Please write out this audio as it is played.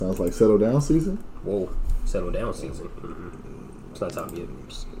like settle down season. Whoa, settle down season. It's not time to get.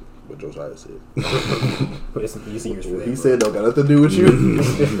 What Josiah said. Put some seniors for that. He said don't got nothing to do with you.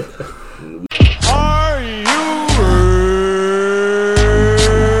 Are you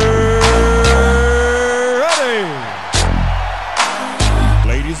ready?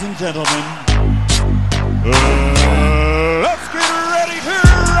 Ladies and gentlemen, let's get ready to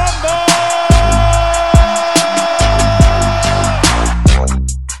rumble!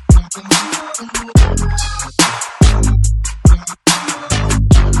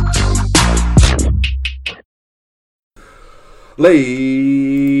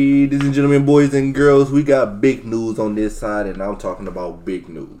 Ladies and gentlemen, boys and girls, we got big news on this side, and I'm talking about big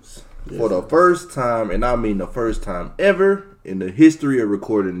news. Yes. For the first time, and I mean the first time ever in the history of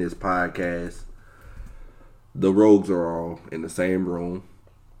recording this podcast, the Rogues are all in the same room.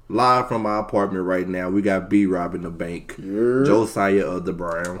 Live from my apartment right now, we got B-Rob in the bank, Josiah of the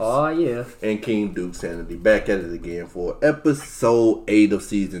Browns, oh yeah, and King Duke Sanity back at it again for episode 8 of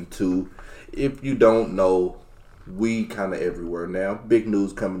season 2. If you don't know, we kind of everywhere now. Big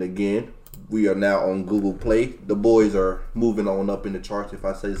news coming again. We are now on Google Play. The boys are moving on up in the charts, if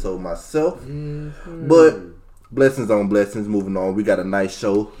I say so myself. Mm-hmm. But blessings on blessings, moving on. We got a nice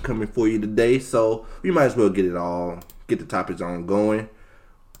show coming for you today, so we might as well get the topics on going.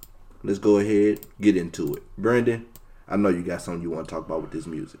 Let's go ahead, get into it. Brandon, I know you got something you want to talk about with this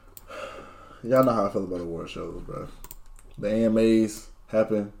music. Y'all know how I feel about award shows, bro. The AMAs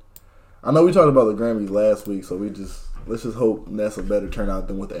happen. I know we talked about the Grammys last week, so let's just hope that's a better turnout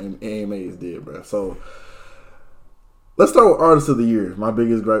than what the AMAs did, bro. So let's start with Artist of the Year. My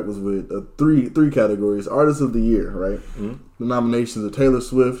biggest gripe was with three categories. Artist of the Year, right? Mm-hmm. The nominations are Taylor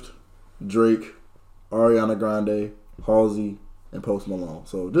Swift, Drake, Ariana Grande, Halsey, and Post Malone.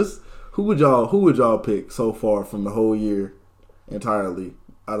 So just who would y'all pick so far from the whole year entirely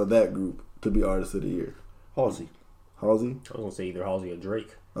out of that group to be Artist of the Year? Halsey? I was gonna say either Halsey or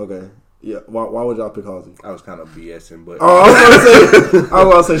Drake. Okay. Yeah, why would y'all pick Halsey? I was kind of BSing, but I was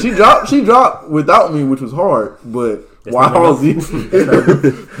gonna say she dropped Without Me, which was hard, but that's why Halsey?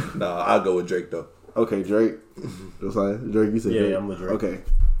 Nah, I'll go with Drake though. Okay, Drake. Drake, you said yeah, Drake. I'm with Drake. Okay,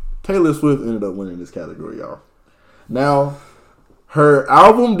 Taylor Swift ended up winning this category, y'all. Now, her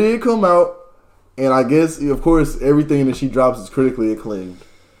album did come out, and I guess of course everything that she drops is critically acclaimed,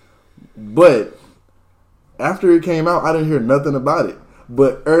 but after it came out, I didn't hear nothing about it.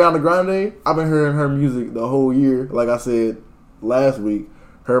 But Ariana Grande, I've been hearing her music the whole year. Like I said last week,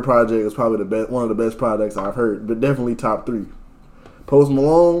 her project is probably one of the best projects I've heard, but definitely top 3. Post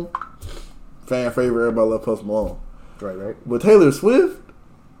Malone, fan favorite. Everybody love Post Malone. Right. But Taylor Swift,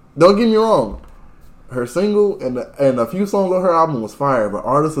 don't get me wrong, her single and a few songs on her album was fire. But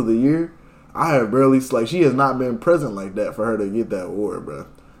Artist of the Year, I have barely she has not been present like that for her to get that award, bro.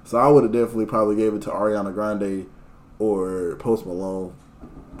 So I would have definitely probably gave it to Ariana Grande or Post Malone,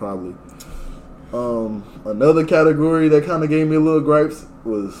 probably. Another category that kind of gave me a little gripes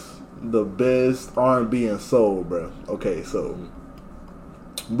was the best R&B and soul, bro. Okay, so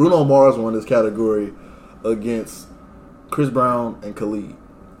Bruno Mars won this category against Chris Brown and Khalid.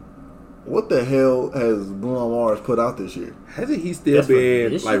 What the hell has Bruno Mars put out this year? Hasn't he still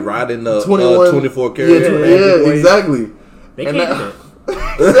been like riding the 24 karat? Yeah, exactly. They can't do that.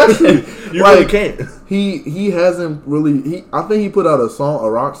 Exactly. You really can't. He hasn't really. I think he put out a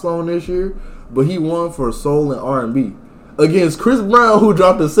rock song this year, but he won for soul and R&B against Chris Brown, who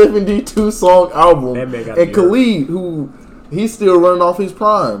dropped a 72 song album, and Khalid, who he's still running off his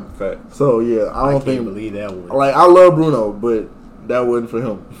prime. Fact. So yeah, I can't believe that one. Like I love Bruno, but that wasn't for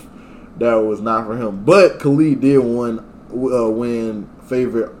him. That was not for him. But Khalid did win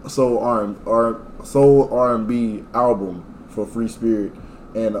favorite soul R&B album for Free Spirit,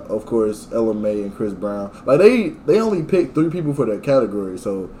 and of course LMA and Chris Brown. Like they only picked 3 people for that category,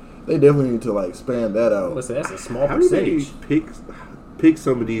 so they definitely need to like span that out. Listen, that's a small How percentage. do they pick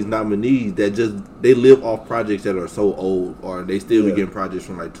some of these nominees that they live off projects that are so old, or they still be getting projects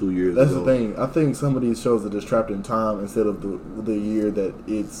from like 2 years ago? That's the thing. I think some of these shows are just trapped in time instead of the year that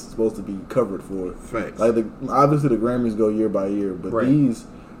it's supposed to be covered for. Facts. Like obviously the Grammys go year by year, but these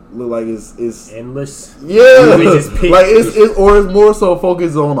look like it's endless. Yeah, like it's more so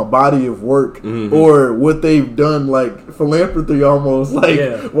focused on a body of work or what they've done, like philanthropy almost. Like,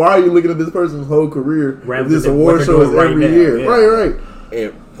 why are you looking at this person's whole career? If this award show is every year, right?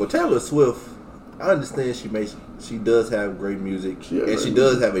 And for Taylor Swift, I understand she does have great music and she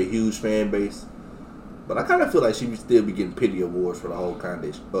does have a huge fan base. But I kind of feel like she would still be getting pity awards for the whole Kanye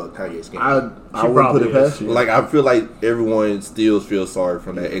I scandal. wouldn't put it probably past is. you. Like I feel like everyone still feels sorry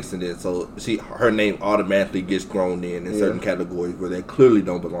from that accident, so her name automatically gets thrown in certain categories where they clearly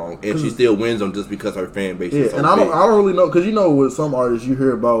don't belong, and she still wins them just because her fan base is so and I big. don't really know, because you know with some artists you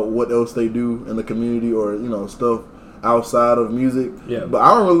hear about what else they do in the community or stuff outside of music. Yeah. But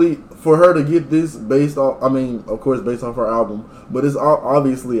I don't really, for her to get this based off, I mean, of course based off her album, but it's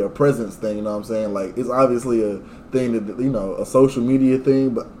obviously a presence thing. You know what I'm saying? Like it's obviously a thing that a social media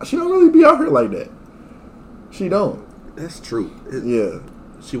thing, but she don't really be out here like that. She don't. That's true. Yeah.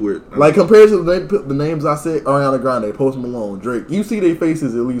 She weird. Like compared to the names I said, Ariana Grande, Post Malone, Drake, you see their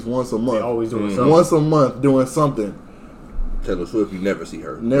faces at least once a month. They always doing something. Once a month doing something. Taylor Swift, you never see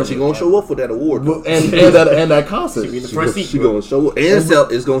her. Never. And she gonna show up for that award, But, and that concert. She be in the front seat. She gonna show up,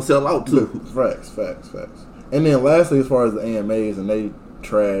 and it's gonna sell out too. Facts. And then lastly, as far as the AMAs and they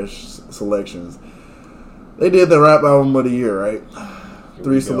trash selections, they did the rap album of the year, right?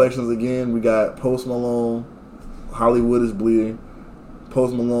 3 selections again. We got Post Malone, Hollywood is Bleeding.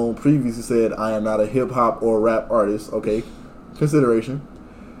 Post Malone previously said, I am not a hip hop or rap artist. Okay, consideration.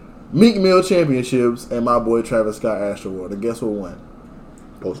 Meek Mill Championships and my boy Travis Scott Astroworld. And guess what won?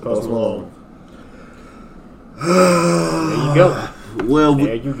 Post Malone. There you go. Well,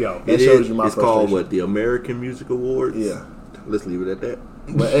 There you go. That shows you my it's called frustration. what, the American Music Awards? Yeah. Let's leave it at that.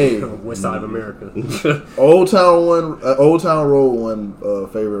 But hey, West Side of America. Old Town Road won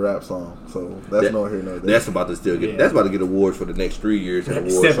favorite rap song. So that's no here, no there. That's about to still get. Yeah. That's about to get awards for the next 3 years in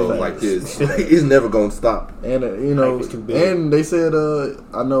award 7 shows like years. this. It's never gonna stop. And Hype is too big. and they said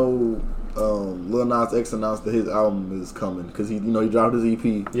I know Lil Nas X announced that his album is coming because he dropped his EP.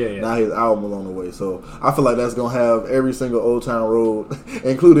 Yeah. Now his album is on the way. So I feel like that's gonna have every single Old Town Road,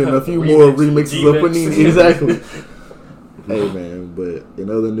 including a few more remixes of G-Mix. Panini. Exactly. Hey man, but in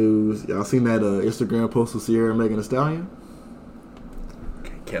other news, y'all seen that Instagram post of Sierra and Megan Thee Stallion?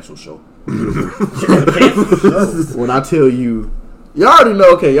 Cancel show. When I tell you, y'all already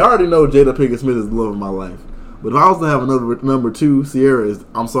know Jada Pinkett Smith is the love of my life. But if I was to have another number 2, Sierra is,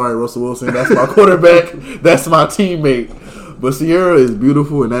 I'm sorry, Russell Wilson, that's my quarterback, that's my teammate. But Sierra is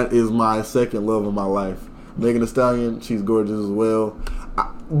beautiful, and that is my second love of my life. Megan Thee Stallion, she's gorgeous as well.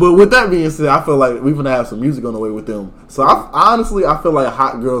 But with that being said, I feel like we're going to have some music on the way with them. So honestly, I feel like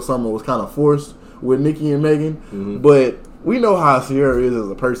Hot Girl Summer was kind of forced with Nicki and Megan. Mm-hmm. But we know how Sierra is as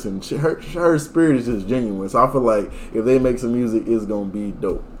a person. Her spirit is just genuine. So I feel like if they make some music, it's going to be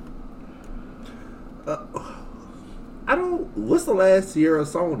dope. What's the last Sierra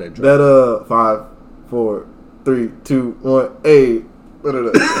song that dropped? That 5, 4, 3, 2, 1, 8. I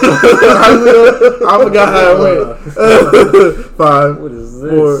forgot how it went. 5, What is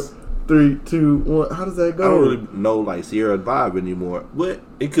 4, 3, 2, 1. How does that go? I don't really know like Sierra vibe anymore, but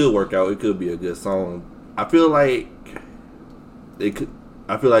it could work out. It could be a good song. I feel like it could.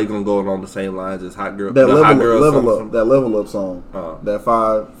 I feel like it's gonna go along the same lines as Hot Girl. That Level level up song. That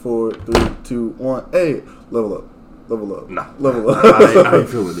 5, 4, 3, 2, 1, 8. Level up. Nah. Level up. I ain't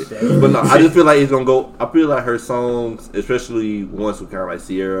feeling it. But no, I just feel like it's gonna go. I feel like her songs, especially ones with kind of like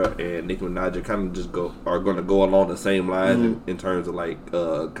Sierra and Nicki Minaj, kind of just are gonna go along the same lines in terms of like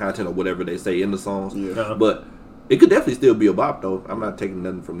content or whatever they say in the songs. Yeah. But it could definitely still be a bop though. I'm not taking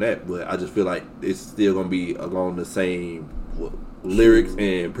nothing from that, but I just feel like it's still gonna be along the same lyrics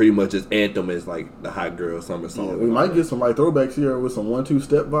and pretty much as anthem as like the Hot Girl Summer song. Yeah, we might get some like throwbacks here with some 1-2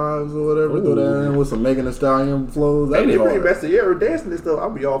 step vibes or whatever. Ooh. Throw that in with some Megan Thee Stallion flows. Hey, That'd they be bring hard. back Sierra dancing and stuff.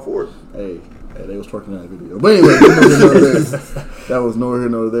 I'll be all for it. Hey, they was twerking in that video. But anyway, that was nor here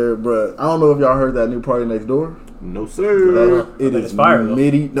nor there. But I don't know if y'all heard that new Party Next Door. No sir. It bet is it's fire, though.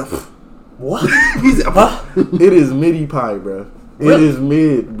 midi. No, What? it is midi pie, bro. It Really? is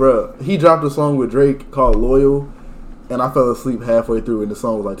mid, bro. He dropped a song with Drake called Loyal, and I fell asleep halfway through, and the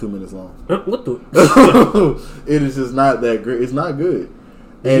song was like 2 minutes long. What the? It is just not that great. It's not good.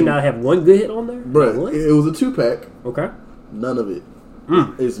 Did you not have one good hit on there? Bro, One? it was a 2-pack. Okay. None of it.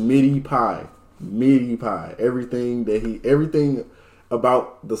 It's midi pie. Midi pie. Everything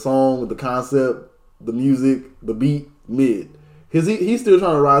about the song, the concept, the music, the beat, mid. He's still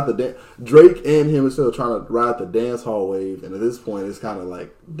trying to ride the Drake and him are still trying to ride the dance hall wave, and at this point, it's kind of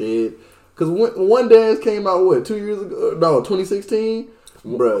like dead. Because One Dance came out 2 years ago? No, 2016.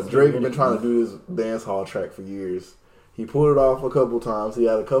 Bro, Drake been trying to do this dance hall track for years. He pulled it off a couple times. He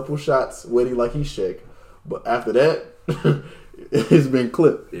had a couple shots witty like he's Shaq, but after that, it's been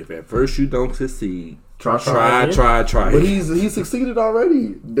clipped. If at first you don't succeed, Try. try. But he succeeded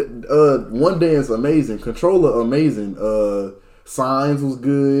already. One Dance amazing, Controller amazing. Signs was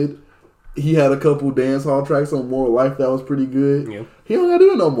good. He had a couple dance hall tracks on More Life that was pretty good. Yeah. He don't gotta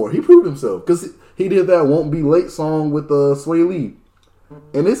do it no more. He proved himself because He did that "Won't Be Late" song with Sway Lee,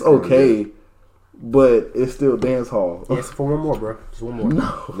 and it's okay, but it's still dance hall. Yes, for one more, bro. Just one more.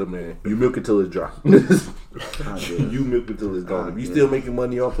 No, Look, man, you milk it till it's dry. You milk it till it's gone. If you still making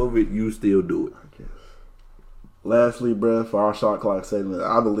money off of it, you still do it. Lastly, bruh, for our shot clock segment,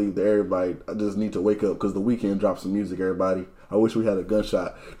 I believe that everybody just need to wake up because the Weeknd dropped some music. Everybody, I wish we had a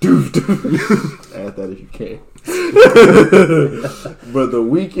gunshot. Add that if you can. But the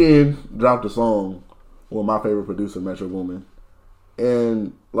Weeknd dropped a song with my favorite producer, Metro Boomin,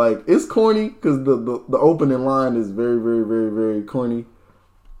 and like it's corny because the opening line is very, very, very, very corny.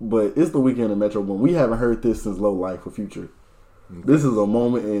 But it's the Weeknd and Metro Boomin. We haven't heard this since Low Life for Future. This is a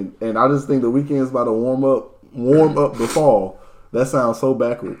moment, and I just think the Weeknd's about to warm up the fall. That sounds so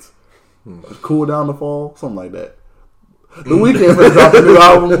backwards. Cool down the fall, something like that. The Weeknd finna drop a new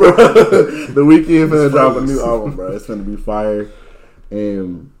album, bro. The Weeknd finna drop a new album, bro. It's finna be fire,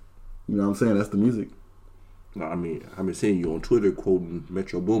 and you know what I'm saying. That's the music, No, I mean, I've been seeing you on Twitter quoting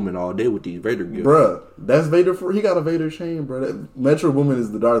Metro Boomin all day with these Vader gifts. Bruh, that's Vader. He got a Vader chain, bro. Metro Boomin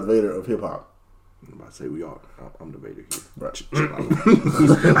is the Darth Vader of hip hop. I'm about to say we are. I'm the Vader here. Right. Chill out.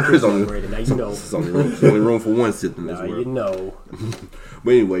 There's only, Now you know. there's only room for one Sith in this Now world. you know.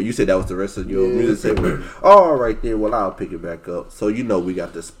 But anyway, you said that was the rest of your music segment. All right, then. Well, I'll pick it back up. So, you know, we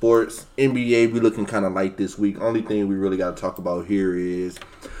got the sports. NBA, we looking kind of light this week. Only thing we really got to talk about here is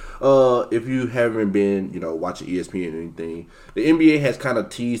if you haven't been, watching ESPN or anything, the NBA has kind of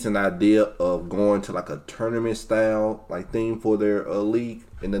teased an idea of going to like a tournament style like thing for their league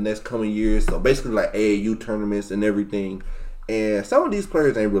in the next coming years. So basically like AAU tournaments and everything. And some of these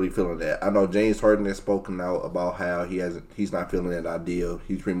players ain't really feeling that. I know James Harden has spoken out about how he's not feeling that idea.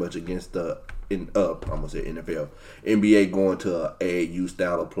 He's pretty much against the NFL, NBA going to a AAU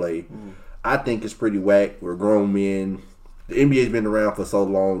style of play. I think it's pretty whack. We're grown men. The NBA's been around for so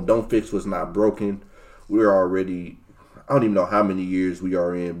long. Don't fix what's not broken. We're already, I don't even know how many years we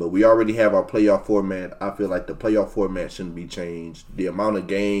are in, but we already have our playoff format. I feel like the playoff format shouldn't be changed. The amount of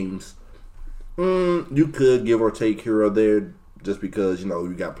games, you could give or take here or there just because,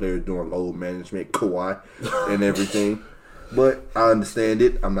 you got players doing load management, Kawhi, and everything. But I understand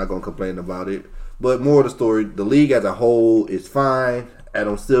it. I'm not going to complain about it. But more of the story, the league as a whole is fine.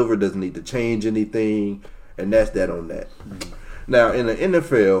 Adam Silver doesn't need to change anything. And that's that on that. Now, in the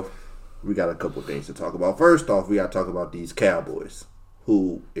NFL, we got a couple things to talk about. First off, we got to talk about these Cowboys,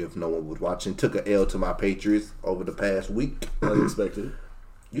 who, if no one was watching, took an L to my Patriots over the past week. Unexpected.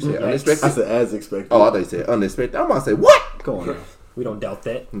 You said unexpected? I said as expected. Oh, I thought you said unexpected. I'm about to say, what? Come on now. We don't doubt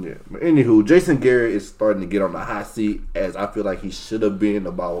that. Yeah. But anywho, Jason Garrett is starting to get on the hot seat, as I feel like he should have been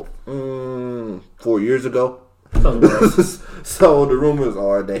about 4 years ago. So the rumors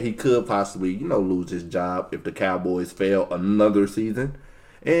are that he could possibly, lose his job if the Cowboys fail another season.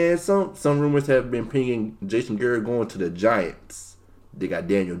 And some rumors have been pinging Jason Garrett going to the Giants. They got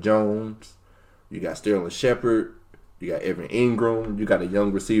Daniel Jones. You got Sterling Shepard. You got Evan Ingram. You got a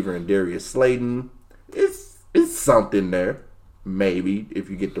young receiver in Darius Slayton. It's something there. Maybe if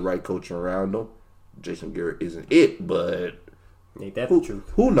you get the right coaching around him. Jason Garrett isn't it, but Ain't that the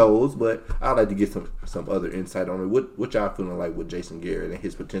truth? who knows? But I'd like to get some other insight on it. What y'all feeling like with Jason Garrett and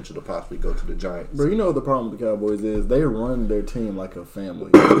his potential to possibly go to the Giants? Bro, you know what the problem with the Cowboys is? They run their team like a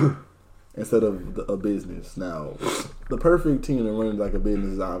family instead of a business. Now, the perfect team to run like a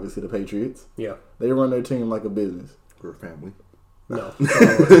business is obviously the Patriots. Yeah. They run their team like a business. We're a family. No.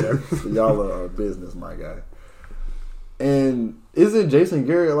 So y'all are a business, my guy. And isn't Jason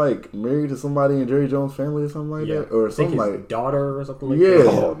Garrett like married to somebody in Jerry Jones' family or something like Yeah. that? Or I think something his like daughter or something like Yeah. that.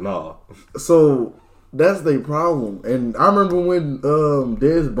 Oh no. So that's their problem. And I remember when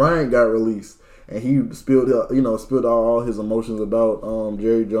Dez Bryant got released and he spilled all his emotions about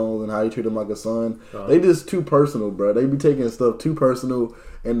Jerry Jones and how he treated him like a son. They just too personal, bro. They be taking stuff too personal,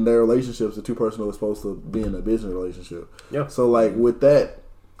 and their relationships are too personal as opposed to being a business relationship. Yeah. So like with that,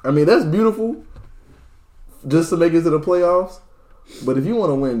 I mean that's beautiful, just to make it to the playoffs. But if you want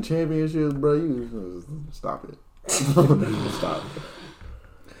to win championships, bro, you stop it. Stop.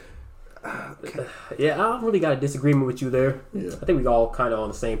 Yeah, I don't really got a disagreement with you there. Yeah. I think we all kind of on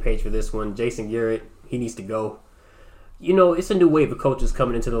the same page for this one. Jason Garrett, he needs to go. It's a new wave of coaches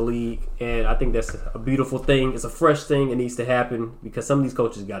coming into the league, and I think that's a beautiful thing. It's a fresh thing. It needs to happen because some of these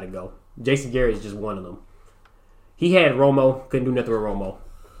coaches got to go. Jason Garrett is just one of them. He had Romo, couldn't do nothing with Romo.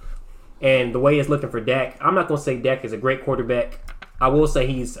 And the way it's looking for Dak, I'm not going to say Dak is a great quarterback. I will say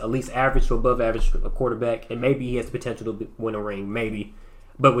he's at least average to above average quarterback, and maybe he has the potential to win a ring, maybe.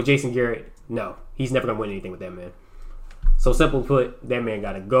 But with Jason Garrett, no. He's never going to win anything with that man. So simple put, that man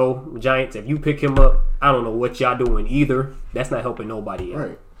got to go. Giants, if you pick him up, I don't know what y'all doing either. That's not helping nobody out.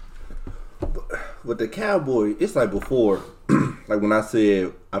 Right. with the Cowboys, it's like before, like when I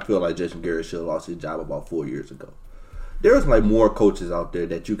said I feel like Jason Garrett should have lost his job about 4 years ago. There's like more coaches out there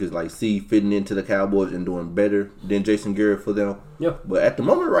that you could like see fitting into the Cowboys and doing better than Jason Garrett for them. Yeah. But at the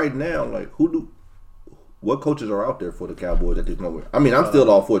moment right now, like what coaches are out there for the Cowboys at this moment? I mean, I'm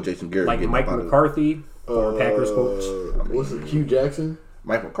still all for Jason Garrett. Like getting Mike up out of McCarthy, former Packers coach. What's it? Hugh Jackson.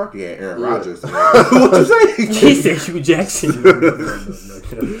 Mike McCarthy had Aaron Rodgers. What you saying? He said Hugh Jackson. Bro,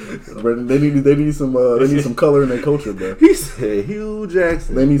 they need some color in their culture, bro. He said Hugh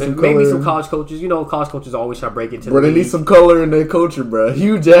Jackson. They need some color. Maybe some college coaches. You know, college coaches always try to break into the Bro, they need league some color in their culture, bro.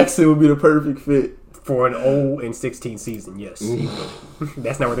 Hugh Jackson would be the perfect fit. for an 0-16 season. Yes, he would.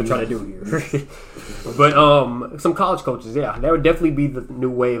 That's not what they're trying to do here. But some college coaches, yeah, that would definitely be the new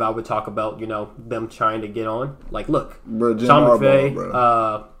wave I would talk about. You know, them trying to get on. Like, look, Bro, Jim Sean Harbaugh, McVay.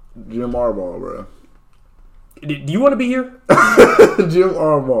 bro. Jim Harbaugh, bro. Do you want to be here? Jim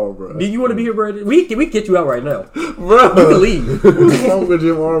Harbaugh, bro. Do you want to be here, Brandon? We can get you out right now. Bro, You can leave. what's wrong with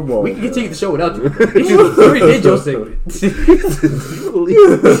Jim Harbaugh? We can continue the show without you. You already did your segment.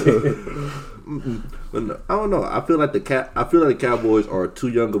 But no, I don't know. I feel like the Cowboys are too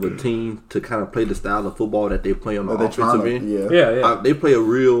young of a team to kind of play the style of football that they play on the offensive end. Yeah. They play a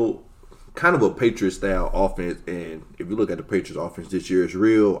real kind of a Patriot style offense, and if you look at the Patriots offense this year, it's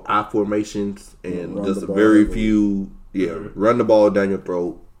real I formations and Run just the ball very heavily. few. Yeah, run the ball down your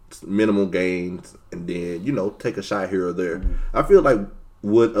throat, minimal gains, and then take a shot here or there. I feel like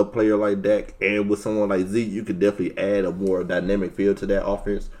with a player like Dak and with someone like Zeke, you could definitely add a more dynamic feel to that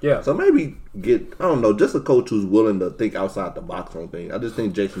offense. Yeah. So maybe just a coach who's willing to think outside the box on things. I just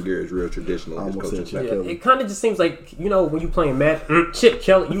think Jason Garrett is real traditional in his Almost coaching said style. Chuck Yeah, it kind of just seems like, when you playing Madden, Chip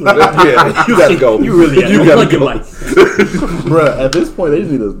Kelly, you Yeah, you gotta go. You really You gotta gotta go. go. Bro, at this point, they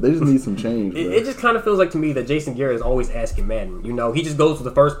just need some change, bro. It just kind of feels like to me that Jason Garrett is always asking Madden. He just goes for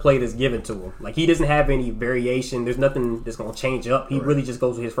the first play that's given to him. Like, he doesn't have any variation. There's nothing that's going to change up. He really just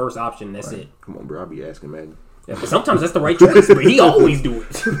goes with his first option, and that's it. Come on, bro. I'll be asking, man. Yeah, but sometimes that's the right choice, but he always do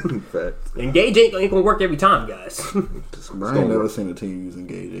it. Facts. And Gage ain't going to work every time, guys. Bro, I ain't never seen a team using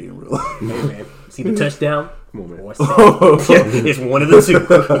Gage in real life. Hey, man. See the touchdown? Come on, man. Or it's one of the two.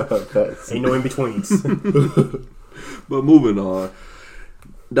 Facts. Ain't no in-betweens. But moving on,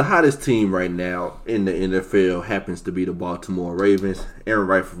 the hottest team right now in the NFL happens to be the Baltimore Ravens, and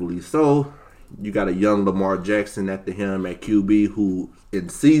rightfully so. You got a young Lamar Jackson at the helm at QB who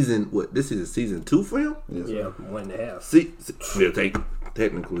this is season 2 for him? Yeah, 1.5.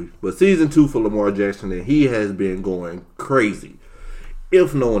 Technically. But season 2 for Lamar Jackson, and he has been going crazy.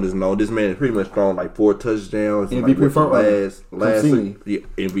 If no one is known, this man has pretty much thrown like 4 touchdowns. MVP front runner. last Come see week. Yeah,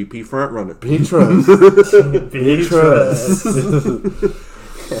 MVP front runner. Big trust. Big trust.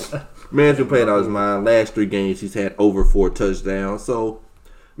 Man's been playing out his mind. Last 3 games, he's had over 4 touchdowns. So,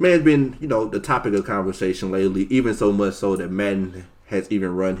 man's been, the topic of conversation lately, even so much so that Madden has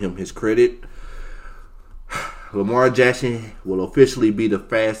even run him his credit. Lamar Jackson will officially be the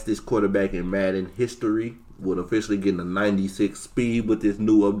fastest quarterback in Madden history, will officially get a 96 speed with this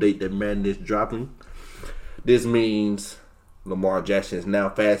new update that Madden is dropping. This means Lamar Jackson is now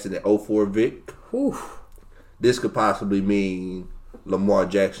faster than 04 Vic. Whew. This could possibly mean Lamar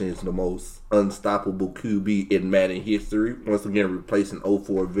Jackson is the most unstoppable QB in Madden history. Once again, replacing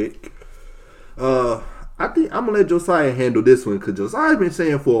 04 Vic. I think I'm going to let Josiah handle this one because Josiah's been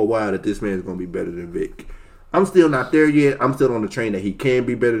saying for a while that this man is going to be better than Vic. I'm still not there yet. I'm still on the train that he can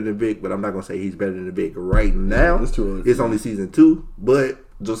be better than Vic, but I'm not going to say he's better than Vic right now. It's too early. It's only season 2, but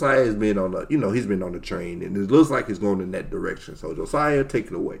Josiah has been on he's been on the train, and it looks like he's going in that direction. So, Josiah, take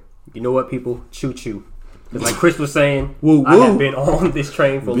it away. You know what, people? Choo-choo. Because like Chris was saying, Woo, I woo. have been on this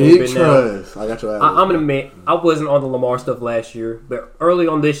train for a Big little bit now. trust. I got your ass. I'm going to admit, I wasn't on the Lamar stuff last year, but early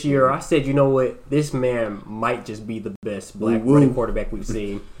on this year, I said, you know what? This man might just be the best black Woo, woo. running quarterback we've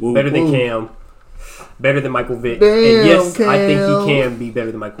seen. Woo, better than woo. Cam. Better than Michael Vick. Damn, and yes, Cam. I think he can be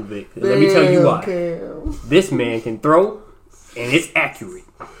better than Michael Vick. Let me tell you why. Cam. This man can throw, and it's accurate.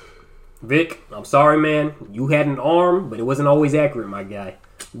 Vic, I'm sorry, man. You had an arm, but it wasn't always accurate, my guy.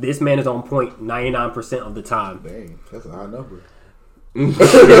 This man is on point 99% of the time. Dang, that's a high number.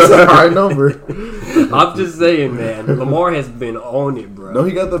 That's a high number. I'm just saying, man. Lamar has been on it, bro. No,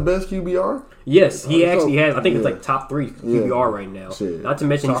 he got the best QBR. Yes, he actually has. I think it's Yeah. like top 3 QBR right now. Shit. Not to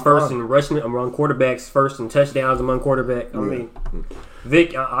mention he's Top first 5. in rushing among quarterbacks, first in touchdowns among quarterbacks. I mean,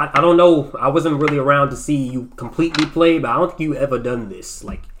 Vic, I don't know. I wasn't really around to see you completely play, but I don't think you ever done this,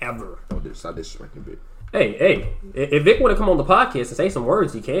 like ever. I disrespecting Vic. Hey, if Vic want to come on the podcast and say some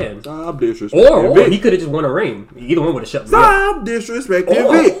words, he can. Stop disrespecting Or Vic. he could have just won a ring. Either one would have shut me up. Stop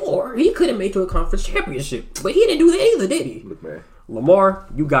disrespecting Vic. Or he could have made to a conference championship. But he didn't do that either, did he? Look, man. Lamar,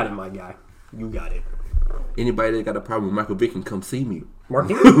 you got it, my guy. You got it. Anybody that got a problem with Michael Vick can come see me. Mark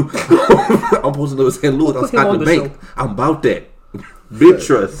Henry? I'm supposed to live in St. Louis. We'll I'm put him out on the the bank. show. I'm about that. Big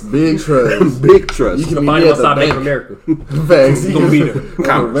trust. Big trust. Big trust. You can Somebody be at outside the Bank of bank. America. Facts. He's gonna be there.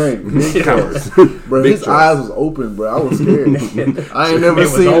 Commerce. Big Commerce. Bro, Big his trust. eyes was open, bro. I was scared. I ain't never It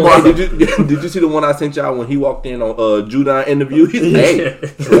was seen on Mark. Hey, did you see the one I sent y'all when he walked in on Judon interview? He's like, hey,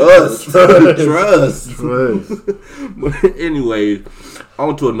 trust. Trust. But anyway,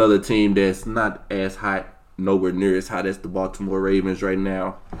 on to another team that's not as hot, nowhere near as hot as the Baltimore Ravens right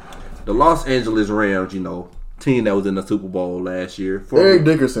now. The Los Angeles Rams, team that was in the Super Bowl last year. Eric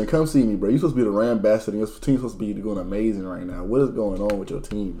Dickerson, come see me, bro. You supposed to be the Ram ambassador. Your team's supposed to be doing amazing right now. What is going on with your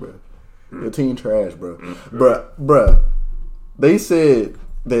team, bro? Your team trash, bro. Bruh. They said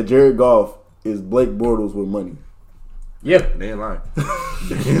that Jared Goff is Blake Bortles with money. Yeah. They ain't lying.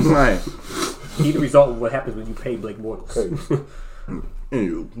 They ain't lying. He the result of what happens when you pay Blake Bortles.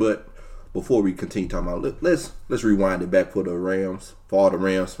 Anyway, but before we continue talking about, let's rewind it back for the Rams, for all the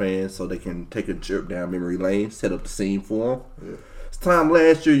Rams fans, so they can take a trip down memory lane, set up the scene for them. Yeah. This time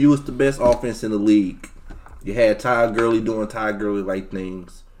last year, you was the best offense in the league. You had Todd Gurley doing Todd Gurley-like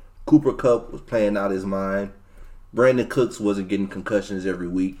things. Cooper Kupp was playing out his mind. Brandon Cooks wasn't getting concussions every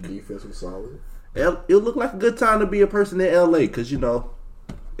week. Defense was solid. It looked like a good time to be a person in L.A. because,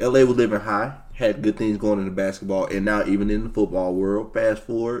 L.A. was living high, had good things going in the basketball, and now even in the football world. Fast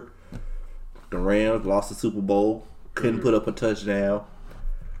forward, the Rams lost the Super Bowl, couldn't put up a touchdown.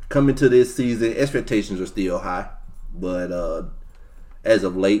 Coming to this season, expectations are still high, but as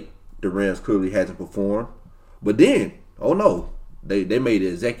of late, the Rams clearly hasn't performed. But then, oh no, they made an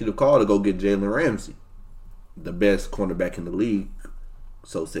executive call to go get Jalen Ramsey, the best cornerback in the league,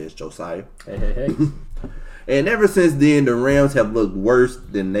 so says Josiah. Hey. And ever since then, the Rams have looked worse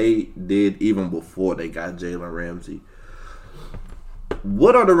than they did even before they got Jalen Ramsey.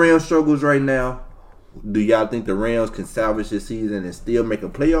 What are the Rams' struggles right now? Do y'all think the Rams can salvage this season and still make a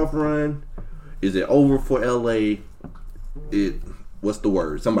playoff run? Is it over for LA? What's the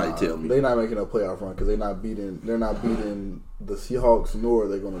word? Somebody tell me. They're not making a playoff run because they're not beating the Seahawks, nor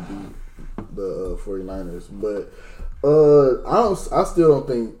they're going to beat the 49ers. But I still don't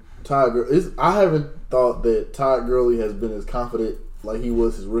think Todd Gurley. I haven't thought that Todd Gurley has been as confident like he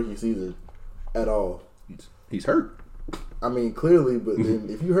was his rookie season at all. He's hurt. I mean, clearly, but then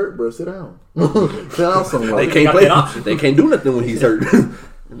if you hurt, bro, sit down. Sit down somewhere. They can't play. They can't do nothing when he's hurt.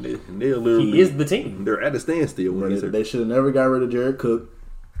 They're literally, He is the team. They're at a standstill when he's hurt. They should have never got rid of Jared Cook.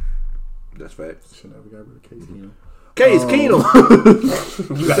 That's facts. Should never got rid of Case Keenum. Case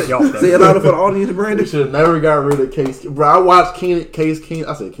Keenum. You got y'all. Say it louder for the audience, Brandon. They should have never got rid of Case. Bro, I watched Case Keenum.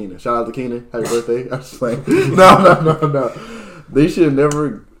 I said Keenum. Shout out to Keenan. Happy birthday. I'm just playing. No. They should have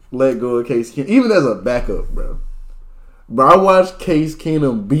never let go of Case Keenum, even as a backup, bro. Bro, I watched Case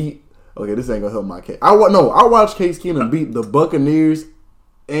Keenum beat. Okay, this ain't gonna help my case. I watched Case Keenum beat the Buccaneers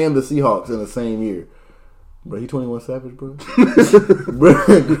and the Seahawks in the same year. Bro, he 21 Savage, bro.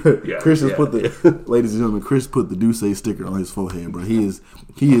 Bro, Yeah, Chris has yeah. put the, ladies and gentlemen, Chris put the Duce sticker on his forehead, bro. He is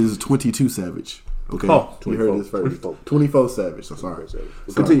 22 Savage. Okay, Oh, you heard this first. 24 Savage. So sorry.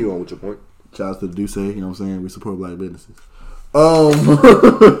 Continue on with your point. Shout out to the Duce. You know what I'm saying? We support black businesses.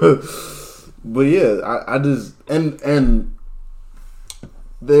 But yeah, I just and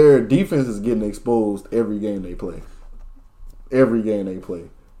their defense is getting exposed every game they play. Every game they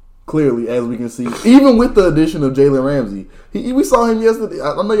play. Clearly, as we can see, even with the addition of Jalen Ramsey, we saw him yesterday.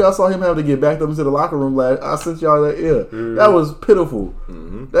 I know y'all saw him have to get backed up into the locker room last. I sent y'all that. Yeah, that was pitiful.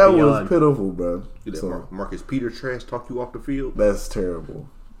 That was pitiful, bro. You let Marcus Peters trash talk you off the field. That's terrible.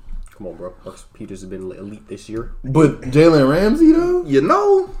 Come on, bro. Marcus Peters has been elite this year. But Jalen Ramsey,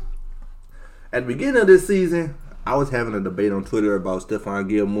 though, At the beginning of this season, I was having a debate on Twitter about Stephon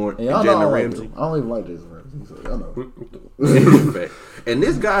Gilmore and y'all know Jalen I Ramsey. don't even like Jalen Ramsey. So y'all know. And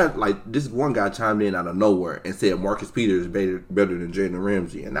this one guy chimed in out of nowhere and said Marcus Peters is better than Jalen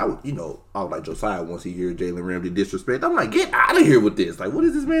Ramsey. And I was like Josiah once he hears Jalen Ramsey disrespect. I'm like, get out of here with this. Like, what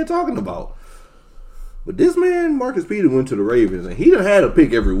is this man talking about? But this man, Marcus Peters, went to the Ravens and he done had a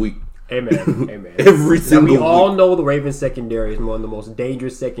pick every week. Amen. Every single we week. all know the Ravens secondary is one of the most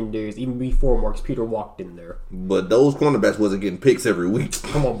dangerous secondaries, even before Marcus Peters walked in there. But those cornerbacks wasn't getting picks every week.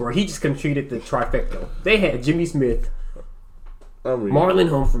 Come on, bro. He just completed the trifecta. They had Jimmy Smith, I mean, Marlon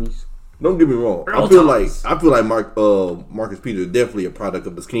Humphreys. don't get me wrong. Earl I feel Thomas. like Marcus Peters is definitely a product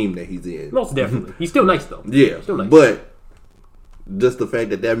of the scheme that he's in. Most definitely. He's still nice, though. Yeah, Still nice. but just the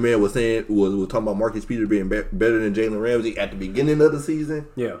fact that man was talking about Marcus Peters being better than Jalen Ramsey at the beginning of the season.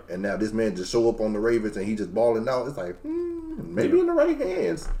 Yeah. And now this man just show up on the Ravens and he just balling out. It's like, maybe in the right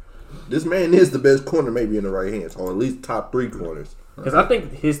hands. This man is the best corner maybe in the right hands, or at least top 3 corners. Because I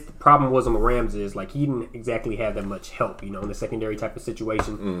think his problem was on the Rams is like he didn't exactly have that much help, in the secondary type of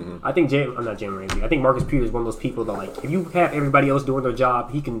situation. I think I'm not Jalen Ramsey. I think Marcus Peters is one of those people that like if you have everybody else doing their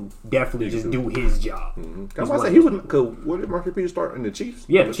job, he can definitely just do his job. That's why I said he was. Cause what did Marcus Peters start in the Chiefs?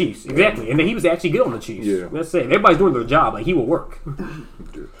 Yeah, the Chiefs, exactly, and then he was actually good on the Chiefs. Yeah. That's it. Everybody's doing their job, like he will work.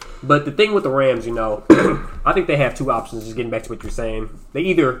 But the thing with the Rams, I think they have two options. Just getting back to what you're saying, they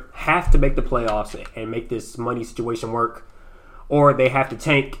either have to make the playoffs and make this money situation work, or they have to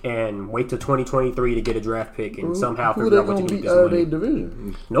tank and wait till 2023 to get a draft pick and somehow figure out what to do with this money.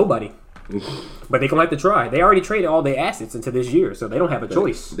 Division? Nobody. But they're going to have to try. They already traded all their assets into this year, so they don't have a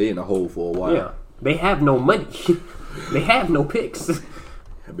choice. They in a hole for a while. Yeah. They have no money. They have no picks.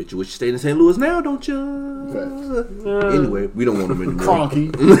 I bet you wish you stayed in St. Louis now, don't you? Anyway, we don't want them anymore.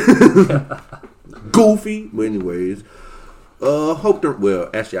 Cronky. Goofy. But anyways,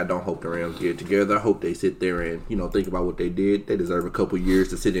 actually I don't hope the Rams get together. I hope they sit there and, think about what they did. They deserve a couple years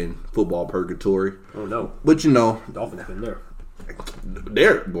to sit in football purgatory. Oh, no. But, Dolphins been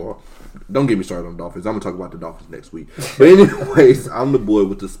there. boy, don't get me started on Dolphins. I'm going to talk about the Dolphins next week. But anyways, I'm the boy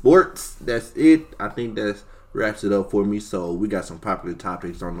with the sports. That's it. I think that wraps it up for me. So we got some popular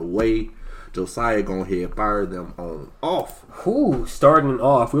topics on the way. Josiah, go ahead, fire them on off. Starting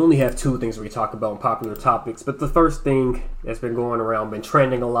off, we only have two things we talk about in popular topics. But the first thing that's been going around, been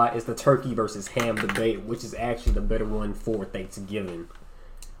trending a lot, is the turkey versus ham debate, which is actually the better one for Thanksgiving.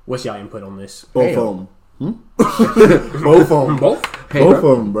 What's y'all input on this? Both of them. Both of them. Both? Both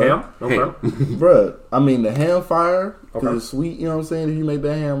of them, bro. Ham? Okay. Bruh, I mean, the ham fire, because Okay. it's sweet, you know what I'm saying? If you make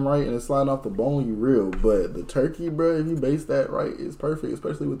that ham right and it's sliding off the bone, you real. But the turkey, bruh, if you base that right, it's perfect,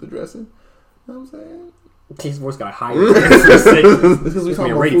 especially with the dressing. You know what I'm saying? His voice got higher. It's It's because we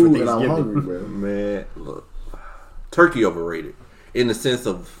talking about ready for food and I'm Thanksgiving. hungry, bro. Man, look. Turkey overrated. In the sense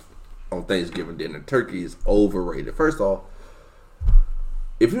of on Thanksgiving dinner, turkey is overrated. First off,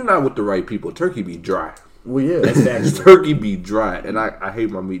 if you're not with the right people, turkey be dry. Well, yeah. That's actually. Turkey be dry, and I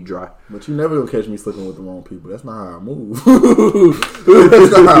hate my meat dry. But you never gonna catch me sleeping with the wrong people. That's not how I move.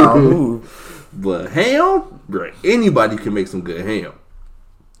 That's not how I move. But ham, right? Anybody can make some good ham.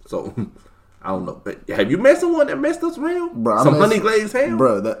 So I don't know. But have you met someone that messed up some ham? Bruh, Some honey glazed ham?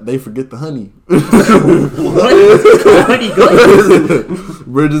 Bruh, they forget the honey. Honey glaze.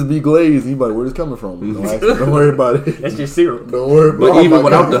 Bro, just be glazed. He like, where's this coming from? Don't worry about it. That's just syrup. Don't worry about it. But even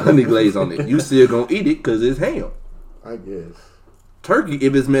without the honey glaze on it, you still gonna eat it because it's ham. I guess. Turkey,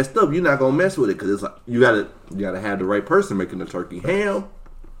 if it's messed up, you're not gonna mess with it because it's like you gotta have the right person making the turkey. Ham,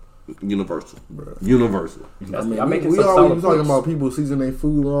 universal, Bruh. Universal. That's, I mean, y'all making we some always solid talking points. about people seasoning their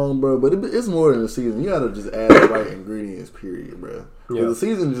food wrong, bro. But it's more than the season. You gotta just add the right ingredients, period, bro. Yeah. The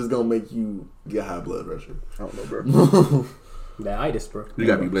season is just gonna make you get high blood pressure. I don't know, bro. That itis, bro. You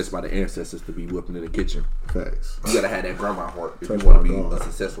gotta be blessed by the ancestors to be whipping in the kitchen. Facts. You gotta have that grandma heart if Touch you want to my be dog. a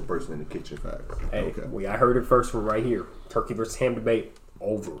successful person in the kitchen. Facts. Hey, Okay. I heard it first from right here. Turkey versus ham debate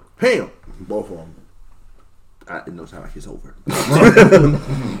over. Ham. Both of them. It don't sound like it's over.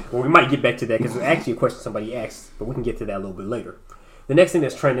 Well, we might get back to that because it's actually a question somebody asked, but we can get to that a little bit later. The next thing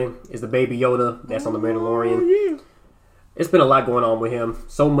that's trending is the Baby Yoda that's on the Mandalorian. Yeah. It's been a lot going on with him,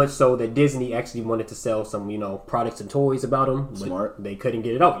 so much so that Disney actually wanted to sell some, products and toys about him, but Smart. they couldn't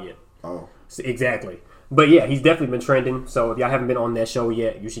get it out yet. Oh. So, exactly. But yeah, he's definitely been trending. So if y'all haven't been on that show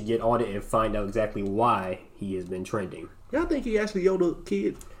yet, you should get on it and find out exactly why he has been trending. Y'all think he actually Yoda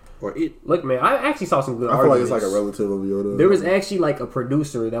kid or it? Look, man, I actually saw some good I feel like arguments. it's like a relative of Yoda. There was actually like a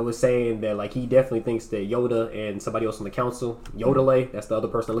producer that was saying that like he definitely thinks that Yoda and somebody else on the council, Yodelay, that's the other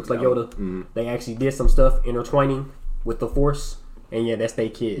person that looks like Yoda, they actually did some stuff intertwining with the Force, and yeah, that's their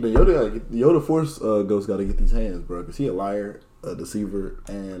kid. The Yoda Force ghost got to get these hands, bro, because he a liar, a deceiver,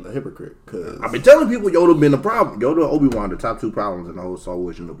 and a hypocrite. Cause I've been telling people Yoda been a problem. Yoda and Obi-Wan the top two problems in the whole Star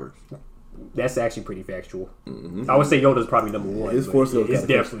Wars universe. That's actually pretty factual. I would say Yoda's probably number one. his but Force ghost it's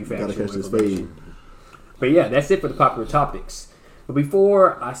gotta definitely catch, gotta factual. catch this information. fade. But yeah, that's it for the popular topics. But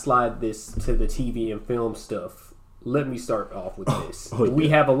before I slide this to the TV and film stuff, let me start off with this. Do we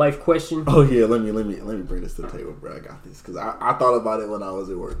have a life question? Oh yeah, let me bring this to the table, bro. I got this because I thought about it when I was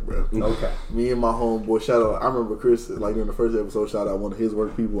at work, bro. Okay. Me and my homeboy, shout out. I remember Chris, like during the first episode, shout out one of his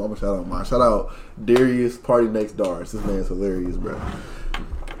work people. I'm gonna shout out mine. Shout out Darius Party Next Dars. This man's hilarious, bro.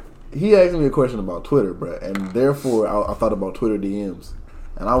 He asked me a question about Twitter, bro, and therefore I thought about Twitter DMs,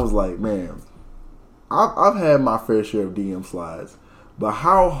 and I was like, man, I've had my fair share of DM slides, but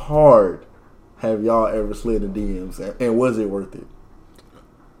how hard have y'all ever slid in DMs, and was it worth it?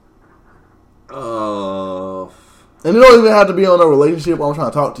 And it don't even have to be on a relationship. I'm trying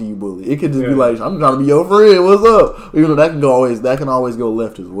to talk to you, bully. It could just be like, I'm trying to be your friend. What's up? Even though that can always go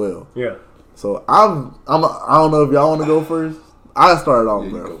left as well. Yeah. So I don't know if y'all want to go first. I started off, Yeah,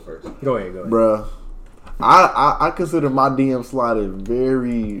 you bro. go first. Go ahead. Bruh, I consider my DM sliding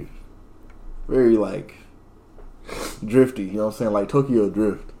very, very like drifty. You know what I'm saying? Like Tokyo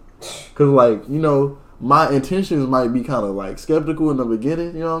Drift. Cause like my intentions might be kind of like skeptical in the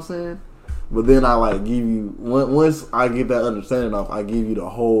beginning. You know what I'm saying? But then I like give you once I get that understanding off, I give you the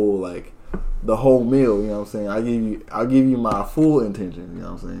whole meal. You know what I'm saying? I give you my full intention. You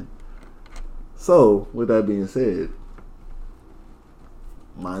know what I'm saying? So with that being said,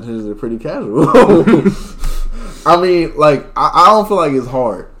 my intentions are pretty casual. I mean, like, I don't feel like it's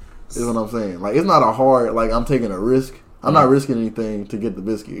hard, is what I'm saying. Like, it's not a hard, like, I'm taking a risk. I'm not risking anything to get the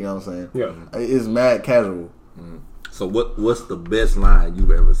biscuit, you know what I'm saying? Yeah. It's mad casual. So what's the best line you've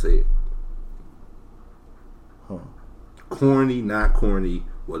ever said? Huh. Corny, not corny,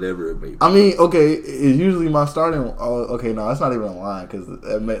 whatever it may be. I mean, okay, it's usually my starting. Okay, no, that's not even a line.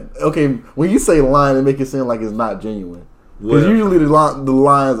 Okay, when you say line, it make it seem like it's not genuine. Because usually the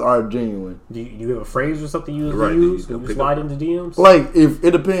lines are genuine. Do you have a phrase or something you Right, use you when you pick slide up. into DMs? Like, if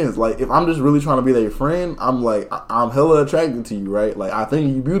it depends. Like, if I'm just really trying to be their friend, I'm like, I'm hella attracted to you, right? Like, I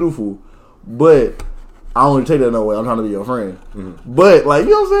think you beautiful, but I don't really take that no way. I'm trying to be your friend. Mm-hmm. But, like,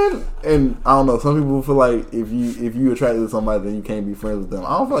 you know what I'm saying? And I don't know. Some people feel like if you attracted to somebody, then you can't be friends with them.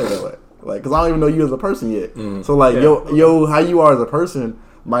 I don't feel like that way. Like, because I don't even know you as a person yet. Mm-hmm. So, like, Yeah. yo, how you are as a person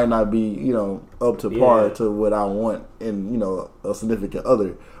might not be, up to par Yeah. to what I want in, a significant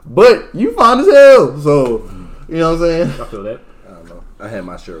other. But you fine as hell. So, you know what I'm saying? I feel that. I don't know. I had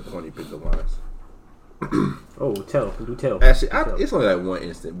my share of corny pickup lines. Oh, tell. Actually, Tell. it's only like one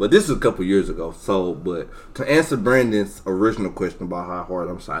instant, but this is a couple years ago. So, but to answer Brandon's original question about how hard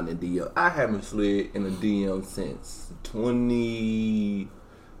I'm sliding in DM, I haven't slid in a DM since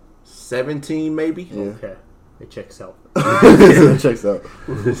 2017, maybe. Yeah. Okay. It checks out. It checks out.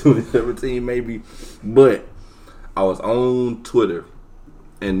 2017 maybe. But I was on Twitter,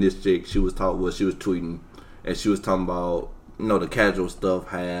 and this chick, she was tweeting, and she was talking about the casual stuff,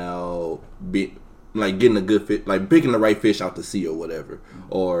 how getting a good fit, like picking the right fish out the sea or whatever,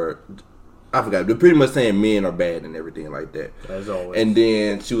 or I forgot. They're pretty much saying men are bad and everything like that. As always. And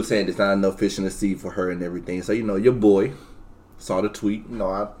then she was saying there's not enough fish in the sea for her and everything. So your boy saw the tweet.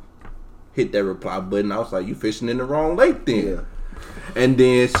 I hit that reply button. I was like, "You fishing in the wrong lake then?" Yeah. And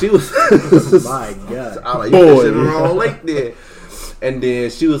then she was, My God. I was like, "You fishing in the wrong lake then?" And then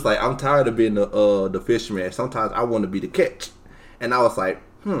she was like, "I'm tired of being the fisherman. Sometimes I want to be the catch." And I was like,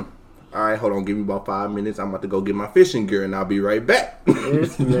 All right, hold on. Give me about 5 minutes. I'm about to go get my fishing gear, and I'll be right back."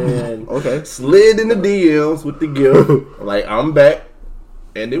 This man. Okay. Slid in the DMs with the gear. Like, I'm back.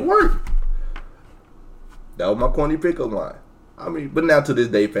 And it worked. That was my corny pickup line. I mean, but now to this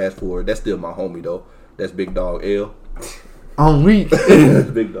day, fast forward, that's still my homie, though. That's Big Dog L. I'm weak.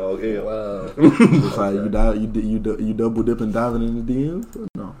 That's Big Dog L. Wow. It's like you double dip and diving in the DMs?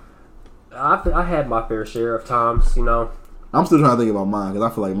 No. I had my fair share of times, I'm still trying to think about mine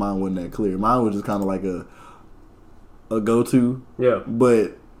because I feel like mine wasn't that clear. Mine was just kind of like a go-to, Yeah.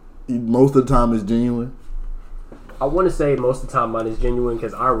 but most of the time it's genuine. I want to say most of the time mine is genuine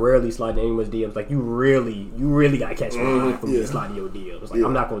because I rarely slide in anyone's DMs. Like, you really got to catch me for me to slide in your DMs. Like,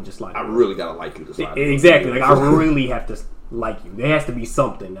 I'm not going to just slide. I really gotta like you to slide. Exactly. Like, I really have to like you. There has to be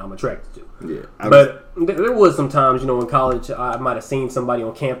something I'm attracted to. Yeah. But there was some times, in college, I might have seen somebody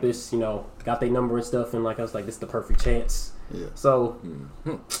on campus, got their number and stuff, and like I was like, this is the perfect chance. Yeah. So,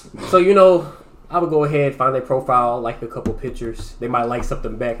 I would go ahead, find their profile, like a couple pictures. They might like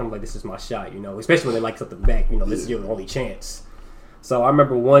something back. I'm like, this is my shot, Especially when they like something back, this is your only chance. So I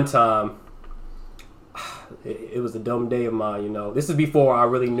remember one time, it was a dumb day of mine, This is before I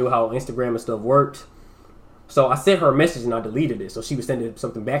really knew how Instagram and stuff worked. So I sent her a message and I deleted it. So she was sending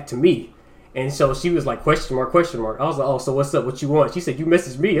something back to me. And so she was like, question mark. I was like, oh, so what's up? What you want? She said, you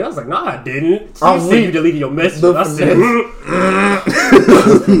messaged me. I was like, nah, I didn't. She said you deleted your message. I said,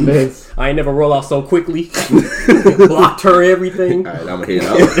 I ain't never roll out so quickly. Blocked her everything. All right, I'm gonna head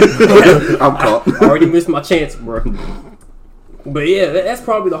out. I'm caught. I already missed my chance, bro. But yeah, that's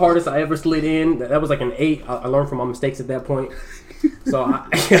probably the hardest I ever slid in. That was like an 8. I learned from my mistakes at that point. So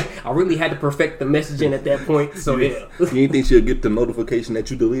I really had to perfect the messaging at that point. So yeah. You didn't think she'll get the notification that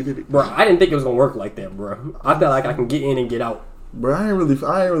you deleted it? Bro, I didn't think it was gonna work like that, bro. I felt like I can get in and get out. Bro, I ain't really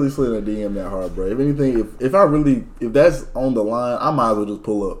slid in a DM that hard, bro. If anything, if that's on the line, I might as well just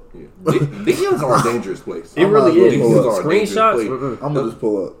pull up. Yeah. DMs are a dangerous place. It really is. DMs are a dangerous Screenshots. place. I'm gonna just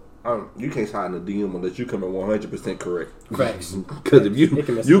pull up. You can't sign a DM unless you come in 100% correct. Facts. Because if It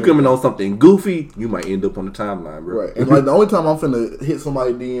can mess you with coming on something goofy, you might end up on the timeline, bro. Right. And like the only time I'm finna hit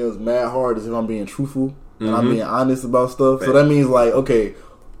somebody DMs mad hard is if I'm being truthful and I'm being honest about stuff. So that means like, okay,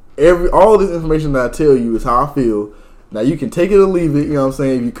 all this information that I tell you is how I feel, Now you can take it or leave it. You know what I'm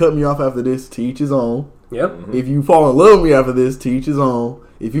saying? If you cut me off after this, to each his own. Yep. If you fall in love with me after this, to each his own.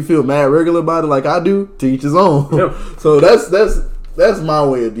 If you feel mad regular about it like I do, to each his own. Yep. So that's my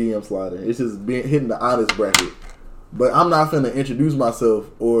way of DM sliding. It's just hitting the honest bracket. But I'm not finna introduce myself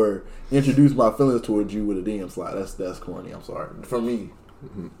or introduce my feelings towards you with a DM slide. That's corny. I'm sorry. For me.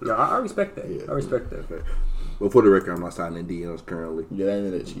 No, I respect that. Yeah. I respect that. But for the record, I'm not signing DMs currently. Yeah, that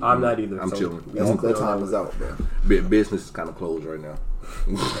ain't that cheap. I'm not either. I'm chilling. That time is out, bro. Business is kind of closed right now.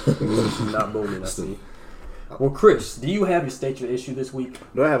 Not booming, I see. Well, Chris, do you have your state your issue this week?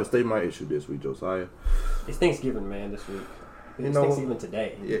 Do I have a state my issue this week, Josiah? It's Thanksgiving, man, this week. You It's know, Thanksgiving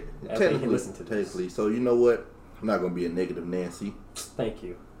today. Yeah, After you listen to this. technically. So you know what? I'm not gonna be a negative Nancy. Thank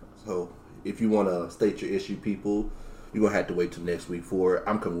you. So if you want to state your issue, people, you're gonna have to wait till next week for it.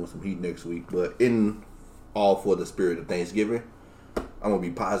 I'm coming with some heat next week, but in all for the spirit of Thanksgiving, I'm gonna be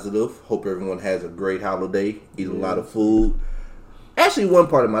positive. Hope everyone has a great holiday. Eat a lot of food. Actually, one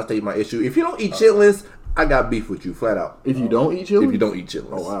part of my state my issue. If you don't eat chitlins, I got beef with you, flat out. If you don't eat chili? If you don't eat chitlins,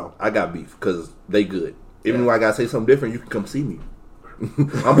 Oh, wow. I got beef because they good. Even though I gotta say something different, you can come see me.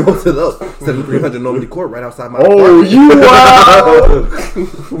 I'm posted up 7300 Normandy Court right outside my Oh, apartment. you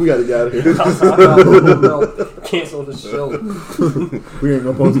wow! We gotta get out of here. No, cancel the show. We ain't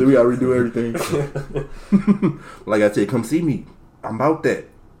gonna post it. We gotta redo everything. Like I said, come see me. I'm about that.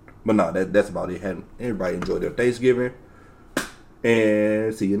 But no, that's about it. Everybody enjoy their Thanksgiving.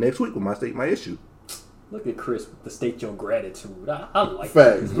 And see you next week with my state, my issue. Look at Chris with the state your gratitude. I like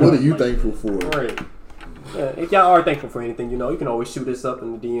Facts. that. What are you Like, thankful for? Right. Yeah, if y'all are thankful for anything, you can always shoot us up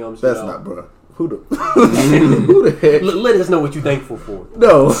in the DMs. That's you know. not, bro. Who the who the heck? Let us know what you're thankful for.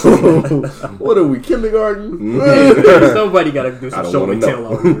 No. What are we, kindergarten? Somebody got to do I some don't show wanna and know.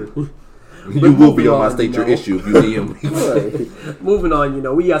 tell out here. You will be moving on my on, state your you know. issue if you DM me. Right. Moving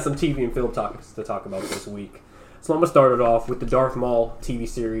on, we got some TV and film topics to talk about this week. So I'm going to start it off with the Darth Maul TV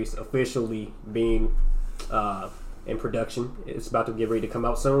series officially being in production. It's about to get ready to come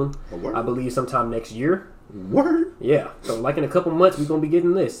out soon. Oh, word. I believe sometime next year. Word. Yeah. So like in a couple months, we're going to be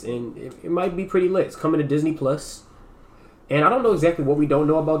getting this. And it might be pretty lit. It's coming to Disney Plus. And I don't know exactly what we don't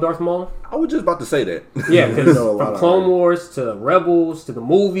know about Darth Maul. I was just about to say that. Yeah, because know a lot from of Clone it. Wars to Rebels to the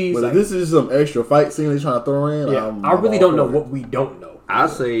movies. But like, if this is some extra fight scene they're trying to throw in, yeah, I'm I really all don't know for it. what we don't know. I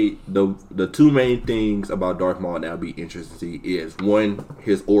say the two main things about Darth Maul that'll be interesting to see is one,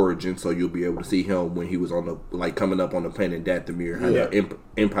 his origin, so you'll be able to see him when he was on the coming up on the planet Dathomir, how Yeah.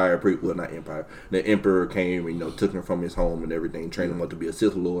 the the Emperor came and took him from his home and everything, trained him up to be a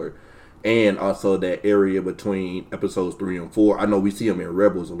Sith Lord, and also that area between episodes 3 and 4. I know we see him in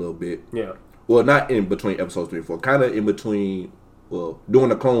Rebels a little bit. Yeah. Well, not in between episodes 3 and 4, kind of in between. Well, during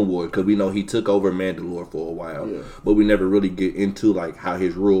the Clone Wars, because we know he took over Mandalore for a while, Yeah. but we never really get into how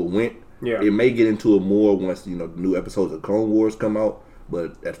his rule went. Yeah. It may get into it more once the new episodes of Clone Wars come out.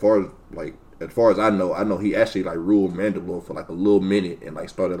 But as far as I know he actually ruled Mandalore for a little minute and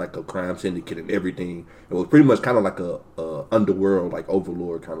started a crime syndicate and everything. It was pretty much kind of like a underworld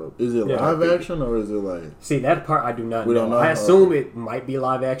overlord kind of. Is it Yeah. live action or is it like? See, that part I do not We know. don't know? I assume it might be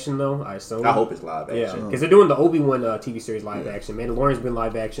live action, though. I assume. I hope it's live Yeah, action. because they're doing the Obi-Wan TV series live action. Mandalorian's been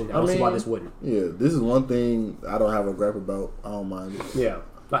live action. I don't see why mean, this wouldn't. Yeah, this is one thing I don't have a gripe about. I don't mind it. Yeah,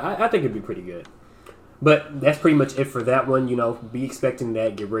 but I think it'd be pretty good. But that's pretty much it for that one. Be expecting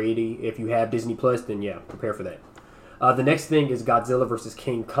that. Get ready. If you have Disney Plus, then yeah, prepare for that. The next thing is Godzilla vs.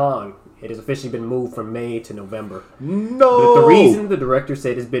 King Kong. It has officially been moved from May to November. No. But the reason the director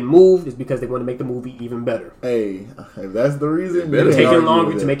said it's been moved is because they want to make the movie even better. Hey, if that's the reason, better you can't Taking argue longer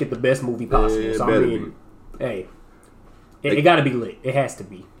with to it. make it the best movie possible. Yeah, So better I mean, hey, it got to be lit. It has to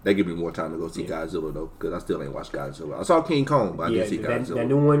be. That give me more time to go see Godzilla though, because I still ain't watched Godzilla. I saw King Kong, but I Yeah, didn't see Godzilla. that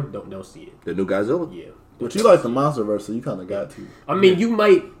new one, don't see it. The new Godzilla. Yeah. But you like the MonsterVerse, so you kind of got to. I mean, you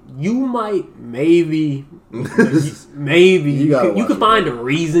might, maybe, maybe You you gotta could, you watch could it, find a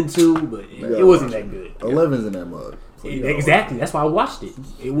reason to, but it gotta wasn't watch that good. 11's in that mug. So you gotta Exactly. That's why I watched it.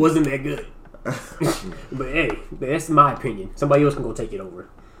 It wasn't that good. But hey, that's my opinion. Somebody else can go take it over.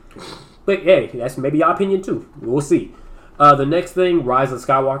 But hey, that's maybe your opinion too. We'll see. The next thing, Rise of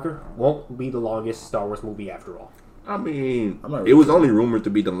Skywalker, won't be the longest Star Wars movie after all. I mean, I'm not it really was sure. only rumored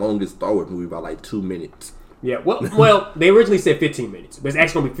to be the longest Star Wars movie by 2 minutes. Yeah, well, they originally said 15 minutes, but it's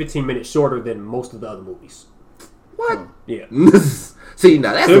actually going to be 15 minutes shorter than most of the other movies. What? Yeah. See,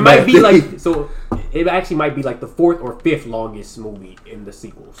 now that's So a it might bad be thing. it actually might be the 4th or 5th longest movie in the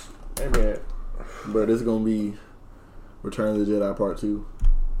sequels. Hey, man. Bro, this is gonna be Return of the Jedi Part 2.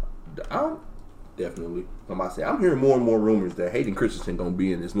 Definitely. I'm hearing more and more rumors that Hayden Christensen gonna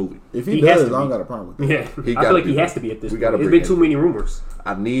be in this movie. If he, He has does, to I don't be. got a problem with that. Yeah, He I gotta feel like be he there. has to be at this We point. gotta There's bring been too him. many rumors.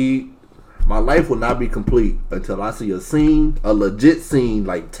 I need My life will not be complete until I see a legit scene,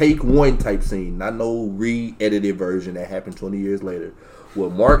 like take one type scene, not no re-edited version that happened 20 years later,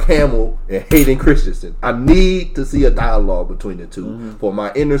 with Mark Hamill and Hayden Christensen. I need to see a dialogue between the two for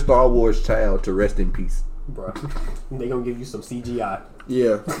my inner Star Wars child to rest in peace. Bro, they gonna give you some CGI.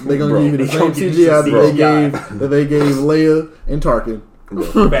 Yeah, they're gonna give you the They same gonna give you CGI some that they gave Leia and Tarkin.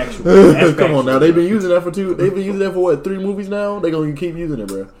 Factual. That's Come factual, on now, they've bro. been using that for two. They've been using that for what, 3 movies now? They gonna keep using it,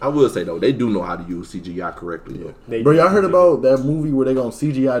 bro. I will say though, they do know how to use CGI correctly. Though. They Bro, do. y'all heard about that movie where they gonna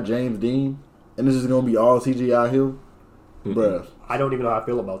CGI James Dean, and this is gonna be all CGI him, bruh. I don't even know how I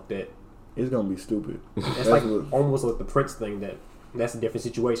feel about that. It's gonna be stupid. It's like almost like the Prince thing. That's a different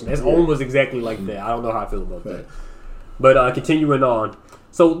situation. That's almost exactly like that. I don't know how I feel about that. But continuing on,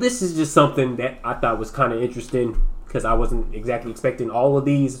 so this is just something that I thought was kind of interesting because I wasn't exactly expecting all of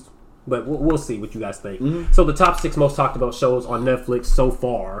these. But we'll see what you guys think. So the top 6 most talked about shows on Netflix so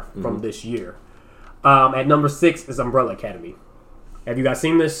far from this year. At number 6 is Umbrella Academy. Have you guys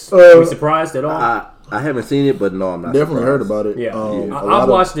seen this? Are you surprised at all? I haven't seen it, but no, I'm not. Definitely heard surprised. about it. Yeah, a I've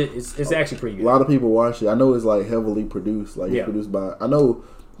watched it. It's actually pretty A good. lot of people watch it. I know it's like heavily produced. Like Yeah. it's produced by. I know.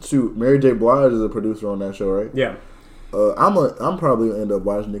 Shoot, Mary J. Blige is a producer on that show, right? Yeah, I'm probably gonna end up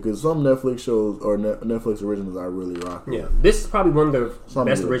watching it because some Netflix shows or Netflix originals I really rock with. yeah. This is probably one of the Some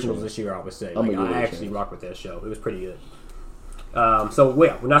best of it, originals yeah. this year. I would say. I'm Like, gonna give it I a actually chance. rock with that show. It was pretty good. So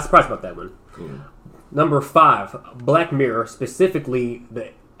yeah, we're not surprised about that one. Number 5, Black Mirror, specifically the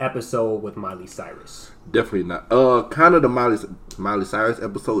episode with Miley Cyrus. Definitely not. Kind of the Miley Cyrus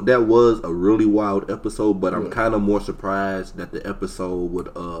episode. That was a really wild episode, but I'm kind of more surprised that the episode would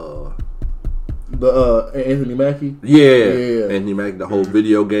The Anthony Mackie. yeah. Anthony Mackie, the whole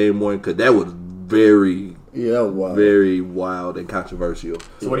video game one, because that was very Yeah, that was wild. very wild and controversial.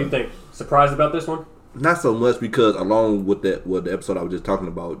 So what do you think? Surprised about this one? Not so much because along with the episode I was just talking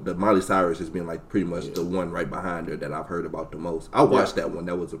about, the Miley Cyrus has been like pretty much the one right behind her that I've heard about the most. I watched that one.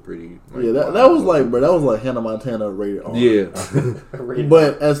 That was a pretty Yeah, that was like, bro, that was like Hannah Montana rated R. yeah.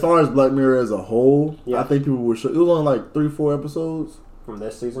 But as far as Black Mirror as a whole, Yeah. I think people were. It was only like 3-4 episodes. From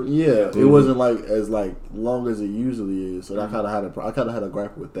this season? Yeah, it wasn't like as like long as it usually is. So I kind of had a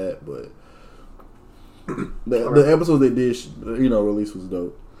gripe with that, but the episodes they did, release was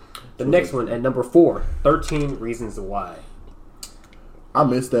dope. The next one at number 4, 13 Reasons Why. I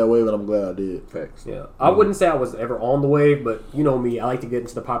missed that wave, and I'm glad I did. Facts. Yeah, I wouldn't say I was ever on the wave, but you know me, I like to get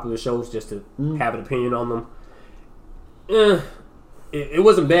into the popular shows just to have an opinion on them. It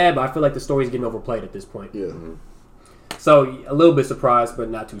wasn't bad, but I feel like the story's getting overplayed at this point. Yeah, So a little bit surprised, but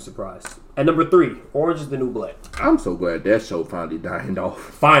not too surprised. At number 3, Orange is the New Black. I'm so glad that show finally died off.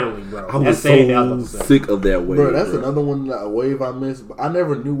 Finally, bro. I was That's the same thing I so was about to say. sick of that wave. bro, that's another one that a wave I missed. But I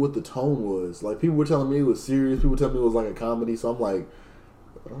never knew what the tone was. Like people were telling me it was serious. People were telling me it was like a comedy. So I'm like,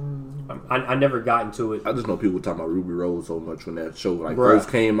 I never got into it I just know people talking about Ruby Rose so much when that show Bruh. first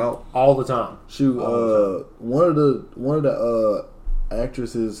came out. all the time. shoot, one of the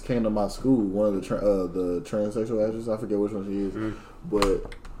actresses came to my school. One of the transsexual actresses. I forget which one she is,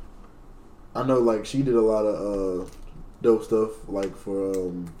 but I know like she did a lot of dope stuff. Like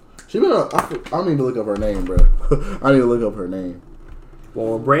for she been. I need to look up her name, bro. I need to look up her name.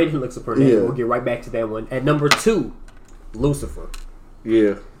 Well, when Braden looks up her name, Yeah. we'll get right back to that one. At number 2, Lucifer.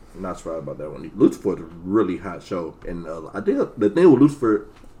 Yeah, I'm not surprised about that one. Lucifer is a really hot show, and I think the thing with Lucifer,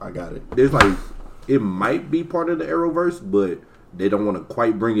 I got it. there's like it might be part of the Arrowverse, but they don't want to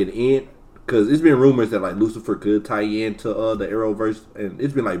quite bring it in because it's been rumors that like Lucifer could tie into the Arrowverse, and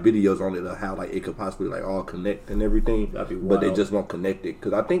it's been like videos on it of how like it could possibly like all connect and everything. That'd be but they wild. just won't connect it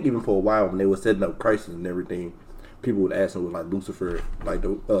because I think even for a while when they were setting up Crisis and everything, people would ask them with like Lucifer, like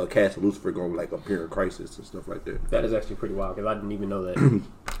the cast of Lucifer going to like appear in Crisis and stuff like that. That is actually pretty wild because I didn't even know that.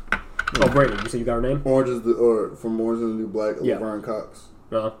 Oh, Braden, you said you got her name? From Orange is the New Black, Yeah. Laverne Cox.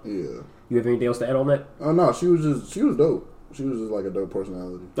 Yeah. You have anything else to add on that? Oh no, she was dope. She was just like a dope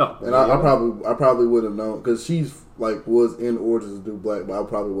personality. Oh, And I probably would have known because she's like was in Orange is the New Black, but I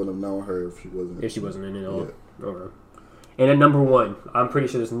probably wouldn't have known her if she wasn't. If she wasn't in it all. Okay. And at number 1, I'm pretty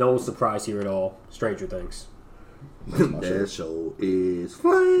sure there's no surprise here at all. Stranger Things. That show is That's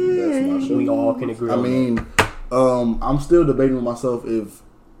flying. my show. We all can agree I on mean, I'm still debating with myself if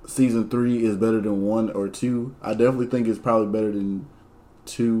season 3 is better than 1 or 2. I definitely think it's probably better than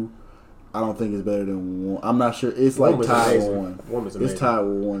 2. I don't think it's better than 1. I'm not sure. It's One like was tied with amazing. 1. One was amazing. It's tied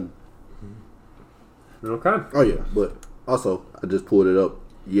with 1. that. Okay. Oh yeah, but also I just pulled it up.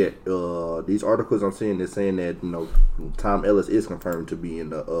 Yet these articles I'm seeing, they're saying that Tom Ellis is confirmed to be in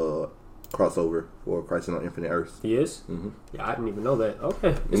the crossover for Crisis on Infinite Earths. He is? Mm-hmm. Yeah, I didn't even know that.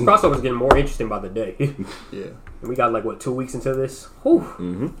 Okay. This crossover's getting more interesting by the day. Yeah. And we got 2 weeks into this.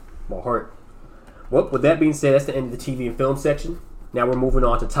 Whew. My heart. Well, with that being said, that's the end of the TV and film section. Now we're moving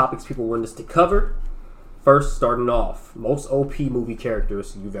on to topics people want us to cover. First, starting off, most OP movie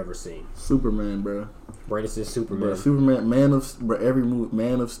characters you've ever seen. Superman, bro. Brandon says Superman. Bro, Superman, every movie,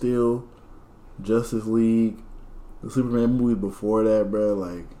 Man of Steel, Justice League, the Superman movie before that, bro.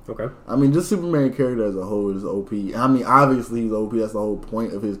 Like, Okay. I mean, just Superman character as a whole is OP. I mean, obviously he's OP. That's the whole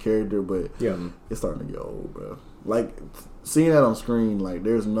point of his character. But Yeah. it's starting to get old, bro. Like seeing that on screen, like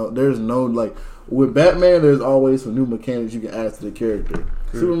there's no like with Batman. There's always some new mechanics you can add to the character.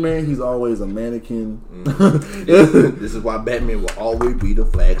 Superman, he's always a mannequin. This is why Batman will always be the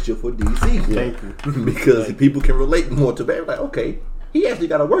flagship for DC. Thank you. Because people can relate more to Batman. Like, okay, he actually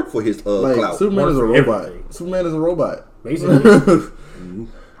got to work for his Like clout. Superman is a Work for robot. everything. Superman is a robot. Basically.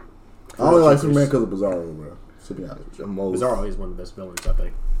 I only like Superman because of Bizarro, bro. To be honest. The most, Bizarro is one of the best villains, I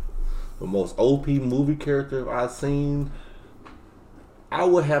think. the most OP movie character I've seen, I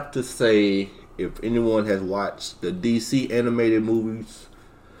would have to say, if anyone has watched the DC animated movies,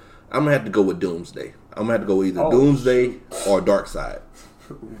 I'm going to have to go with Doomsday. I'm going to have to go either Doomsday or Darkseid.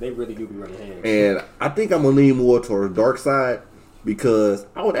 They really do be running hands. And I think I'm going to lean more towards Darkseid because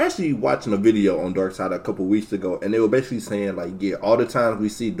I was actually watching a video on Darkseid a couple weeks ago, and they were basically saying, like, yeah, all the times we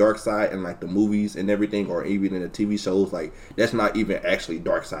see Darkseid in, like, the movies and everything, or even in the TV shows, like, that's not even actually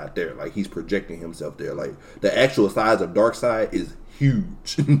Darkseid there. Like, he's projecting himself there. Like, the actual size of Darkseid is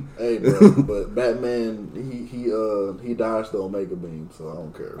huge. Hey, bro, but Batman, he dodged the Omega Beam, so I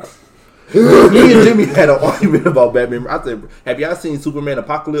don't care. Me and Jimmy had an argument about Batman. I said, have y'all seen Superman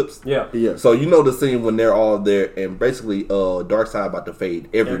Apocalypse? Yeah. Yeah. So you know the scene when they're all there and basically Darkseid about to fade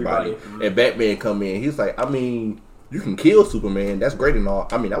everybody. And Batman come in. He's like, I mean, you can kill Superman. That's great and all.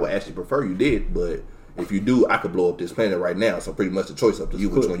 I mean, I would actually prefer you did, but if you do, I could blow up this planet right now. So pretty much the choice up to you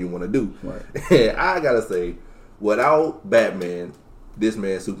which one you want to do. Right. And I gotta say, without Batman, this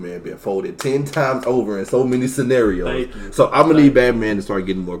man Superman been folded 10 times over in so many scenarios. Thank you. So I'm gonna need Batman to start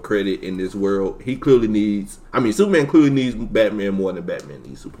getting more credit in this world. He clearly needs. I mean, Superman clearly needs Batman more than Batman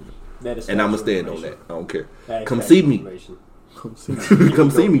needs Superman. That is And I'm gonna factual stand on that. information. I don't care. That is Come factual see me. information.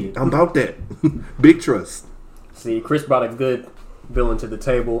 Come see me. I'm about that. Big trust. See, Chris brought a good villain to the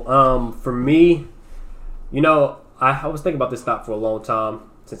table. For me, you know, I was thinking about this thought for a long time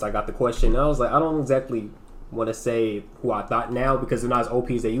since I got the question. I was like, I don't exactly want to say who I thought now because they're not as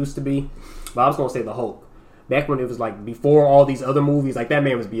OP as they used to be. But I was going to say the Hulk. Back when it was like before all these other movies, like that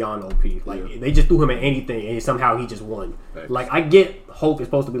man was beyond OP. Like they just threw him at anything and somehow he just won. Thanks. Like I get Hulk is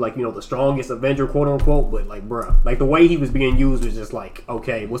supposed to be like, you know, the strongest Avenger, quote unquote, but like bruh, like the way he was being used was just like,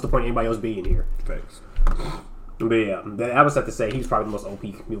 okay, what's the point of anybody else being here? Thanks. But yeah, I would have to say he's probably the most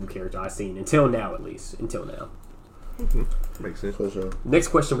OP movie character I've seen until now, at least until now. Makes sense. For sure. Next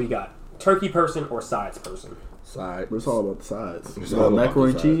question we got: turkey person or sides person? Side. But it's all about the sides. It's all about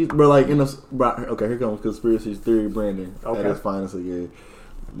macaroni the and cheese, bro. Like in the okay, here comes conspiracy theory branding Okay. at its finest again,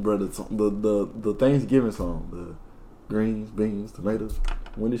 bro. The Thanksgiving song, the greens, beans, tomatoes.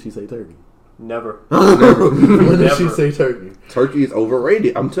 When did she say turkey? Never. When did she Never. say turkey? Turkey is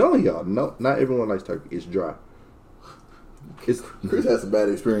overrated. I'm telling y'all. No, not everyone likes turkey. It's dry. It's Chris has some bad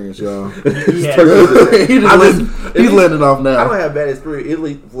experience, y'all. Yeah. He's letting it off I now. don't have bad experience.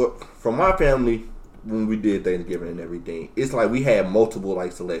 Italy, from my family, when we did Thanksgiving and everything, it's like we had multiple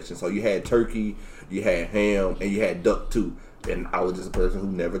like selections. So you had turkey, you had ham, and you had duck too. And I was just a person who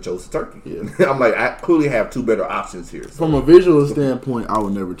never chose the turkey. Yeah. I'm like, I clearly have two better options here. So. From a visual standpoint, I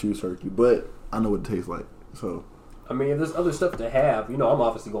would never choose turkey, but I know what it tastes like. So I mean, if there's other stuff to have, you know, I'm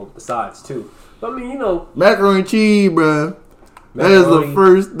obviously going with the sides too. But I mean, you know, macaroni and cheese, bruh. That is the Macaroni.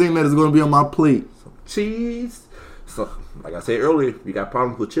 first thing that is going to be on my plate. Cheese. So, like I said earlier, if you got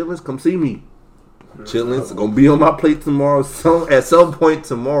problems with chitlins, come see me. Chitlins are gonna be on my plate tomorrow. At some point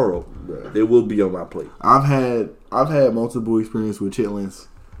tomorrow, they will be on my plate. I've had multiple experience with chitlins.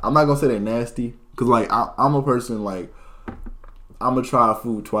 I'm not gonna say they're nasty because like I'm a person like I'm gonna try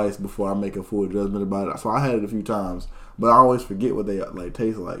food twice before I make a full judgment about it. So I had it a few times, but I always forget what they like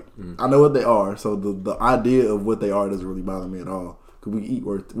taste like. I know what they are, so the idea of what they are doesn't really bother me at all. Cause we eat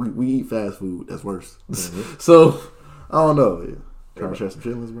we eat fast food. That's worse. So I don't know. Yeah. Trying to share some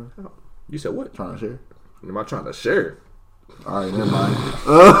chitlins, bro. You said what? Trying to share. Am I trying to share? All right, never mind.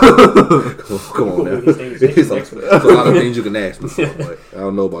 Come on now. It's It's a lot of things you can ask me for, but I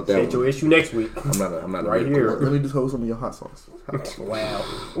don't know about that get your one. issue next week. I'm not a Right medical here. worker. Let me just hold some of your hot sauce. Wow.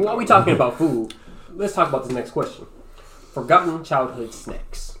 While we talking about food, let's talk about this next question. Forgotten childhood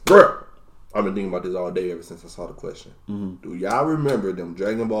snacks. Bruh, I've been thinking about this all day ever since I saw the question. Do y'all remember them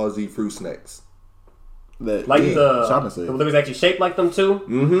Dragon Ball Z fruit snacks? That Like shopping the sale. that was actually shaped like them too.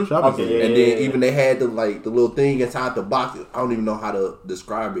 Mm-hmm. Shopping Okay, sale. yeah. And then even they had the little thing inside the box. I don't even know how to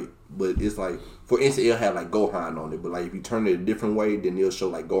describe it, but it's like, for instance, it'll have like Gohan on it, but like if you turn it a different way, then it'll show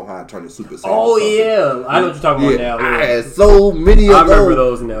like Gohan turning Super Saiyan. Oh or something. yeah, I know what you're talking about now. I Yeah. had so many of I those. remember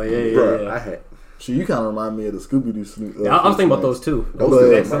those now. Yeah, Bruh, yeah. I had. Shit, you kind of remind me of the Scooby Doo Snoop. Yeah, I was thinking about those too. Those But are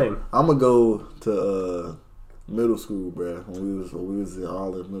the exact same. I'm gonna go to middle school, bruh. When we was in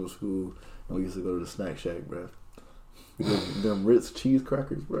Olive Middle School, and we used to go to the snack shack, bruh. Them Ritz cheese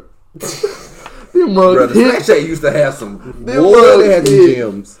crackers, bruh. Them Bruh, mugs the hit. Snack Shack used to have some. Them Boy, mugs they had some hit.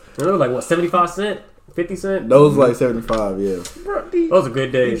 gems. And it was like what 75 cent, 50 cent. Those like 75, yeah. Those are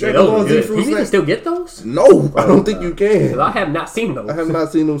good days. Dragon Yeah, those Ball are Z good. fruit Can you snack. still get those? No, I don't think you can. 'Cause I have not seen those. I have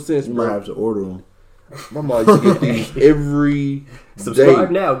not seen them since, You might bro. have to order them. My mom used to get these every Subscribe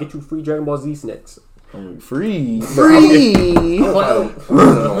day. now. Get you free Dragon Ball Z snacks. Free. I'm gonna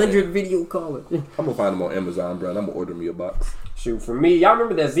 100 video caller. find them on Amazon, bro. And I'm gonna order me a box. Shoot, for me, y'all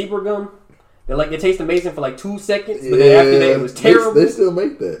remember that zebra gum? That like it tastes amazing for like 2 seconds, but then after that it was terrible. They still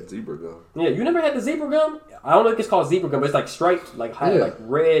make that. Zebra gum. Yeah, you never had the zebra gum? I don't know if it's called zebra gum, but it's like striped, like had Yeah. like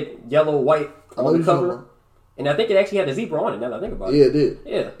red, yellow, white I know on the you're talking cover. about. And I think it actually had a zebra on it. Now that I think about Yeah, it. it did.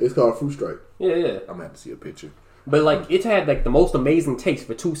 Yeah, It's called Fruit Stripe. yeah. I'm gonna have to see a picture. But like it had like the most amazing taste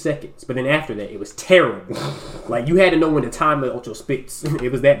for 2 seconds, but then after that it was terrible. Like you had to know when to time it out your spits.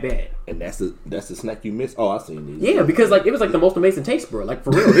 It was that bad. And that's the snack you missed. Oh, I seen these. Yeah, because like it was like the most amazing taste, bro. Like for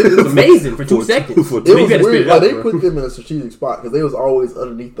real, it was amazing for 2 seconds. for It You was gotta spit weird. it Like out, they bro. put them in a strategic spot because they was always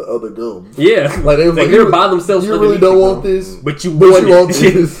underneath the other gum. Yeah, Like they was like, they were you- by themselves. You really underneath don't it, want bro. this, But you but want you it. want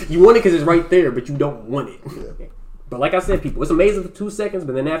this. You want it because it's right there, but you don't want it. But like I said, people, it's amazing for 2 seconds,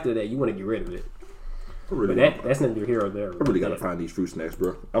 but then after that, you want to get rid of it. But that's not your hero there. I really gotta find these fruit snacks,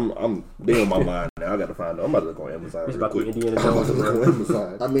 bro. They on my mind now. I gotta find them. I'm about to look on Amazon. It's real about to be quick. Indiana I'm about Jones. to look on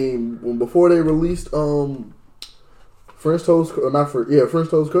Amazon. I mean, before they released French Toast, French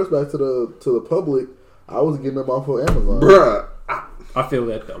Toast Crust back to the public, I was getting them off of Amazon. Bruh, I feel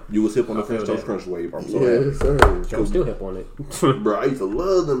that though. you was hip on the I feel French Toast that. Crunch wave. I'm so happy. Yes, sir. I'm still hip on it. Bro, I used to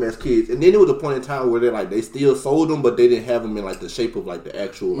love them as kids, and then it was a point in time where they still sold them, but they didn't have them in like the shape of like the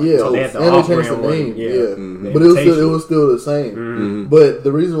actual like, Yeah, toast. they had the and they changed the off-brand one, name. yeah. Yeah, Mhm. but it was still the same. Mhm. But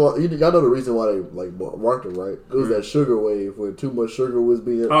the reason why y'all know the reason why they like marked them, right? It was that sugar wave where too much sugar was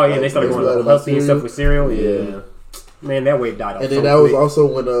being. Oh yeah, they started mixed going with healthy and cereal. stuff with cereal. Yeah. Yeah. Man, that wave died off. And so then that was quick. also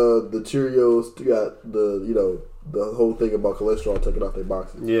when the Cheerios got the whole thing about cholesterol taken off their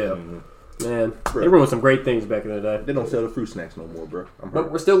boxes. Yeah. Man, they ruined some great things back in the day. They don't sell the fruit snacks no more, bro. I'm But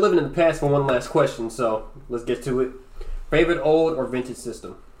hurt. we're still living in the past for one last question, so let's get to it. Favorite old or vintage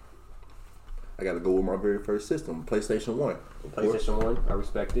system? I gotta go with my very first system, PlayStation 1. Of course. PlayStation 1, I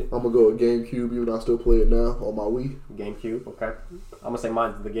respect it. I'm gonna go with GameCube, even though I still play it now on my Wii. GameCube, okay. I'm gonna say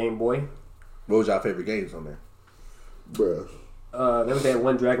mine's the Game Boy. What was y'all favorite games on there? Bruh. There was that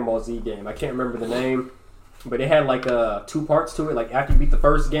one Dragon Ball Z game. I can't remember the name, but it had like 2 parts to it. Like after you beat the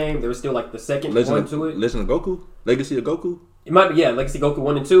first game, there was still like the second one to it. Legend of Goku? Legacy of Goku? It might be Legacy Goku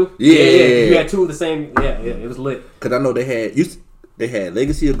 1 and 2. Yeah. You had 2 of the same. Yeah, it was lit. Cause I know they had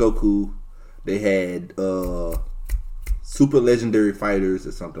Legacy of Goku, they had Super Legendary Fighters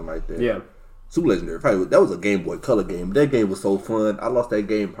or something like that. Yeah. Super Legendary Fighters, that was a Game Boy Color game. That game was so fun. I lost that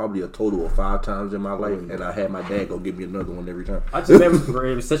game probably a total of 5 times in my life, and I had my dad go give me another one every time. I just remember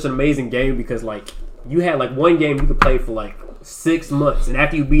it was such an amazing game because like you had like one game you could play for like 6 months, and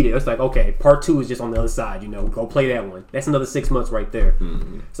after you beat it, it's like okay, part 2 is just on the other side. Go play that one. That's another 6 months right there.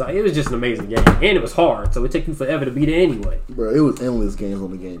 Mm-hmm. So it was just an amazing game, and it was hard, so it took you forever to beat it anyway. Bruh, it was endless games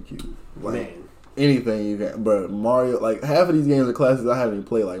on the GameCube. Like, Man, anything you can. Bruh, Mario, like half of these games are classics I haven't even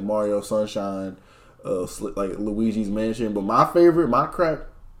played, like Mario Sunshine, like Luigi's Mansion. But my favorite, my crack,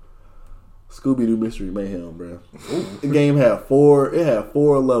 Scooby Doo Mystery Mayhem, bruh. The game had 4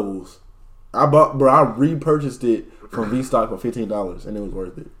 levels. I repurchased it from V-Stock for $15, and it was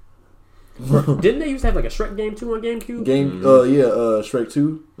worth it. didn't they used to have like a Shrek game too on GameCube? Shrek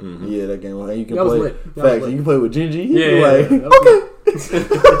 2. Yeah, that game. And you can That was play. lit. That was Facts. lit. You can play with Gingy. Yeah, Like, okay.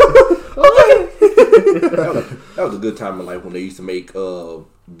 That was a good time in life when they used to make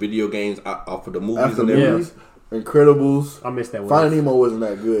video games off of the movies After and the everything. movies, Incredibles. I missed that one. Finding Nemo wasn't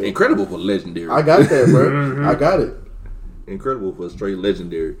that good. Incredible for legendary. I got that, bro. I got it. Incredible for straight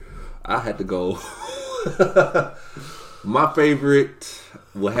legendary. I had to go. My favorite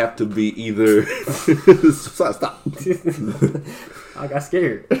will have to be either. Stop. I got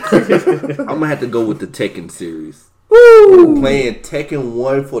scared. I'm gonna have to go with the Tekken series. Playing Tekken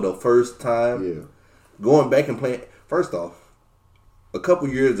 1 for the first time. Yeah. Going back and playing. First off, a couple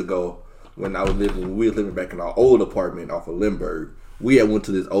years ago, when we were living back in our old apartment off of Lindbergh, we had went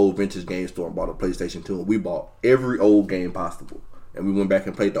to this old vintage game store and bought a PlayStation 2, and we bought every old game possible. And we went back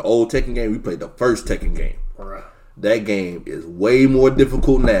and played the old Tekken game. We played the first Tekken game. Bruh. That game is way more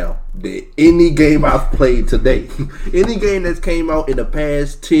difficult now than any game I've played today. Any game that's came out in the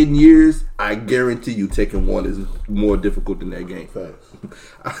past 10 years, I guarantee you Tekken 1 is more difficult than that game. Facts.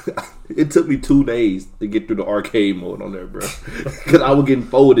 It took me 2 days to get through the arcade mode on there, bro. Because I was getting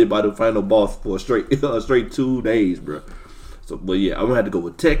folded by the final boss for a straight 2 days, bro. So, but yeah, I'm going to have to go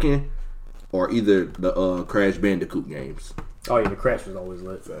with Tekken or either the Crash Bandicoot games. Oh yeah, the Crash was always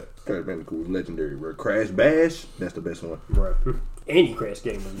lit. Crash Bandicoot was legendary, bro. Crash Bash, that's the best one. Bro, any Crash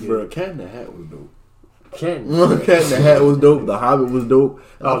game was good. Bro, Cat in the Hat was dope. Cat Cat in the Hat was dope. The Hobbit was dope.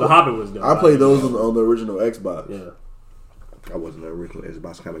 Oh, the Hobbit was dope. I played those on the original Xbox. Yeah. I wasn't an original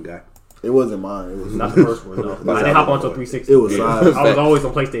Xbox kind of guy. It wasn't mine. It was Not the first one, though. I didn't hop onto 360. It was side. I was always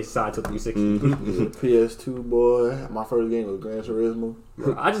on PlayStation side to 360. PS2 boy. My first game was Gran Turismo.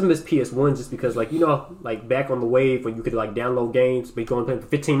 I just miss PS1 just because, like, you know, like back on the wave when you could like download games, but you go and play them for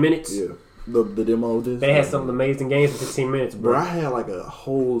 15 minutes. Yeah, the demo disc. They had some amazing games for 15 minutes, Bro, bro. I had like a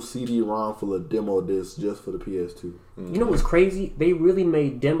whole CD-ROM full of demo discs just for the PS2. You know what's crazy? They really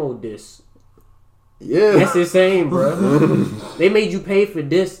made demo discs. Yeah, That's insane, bro. They made you pay for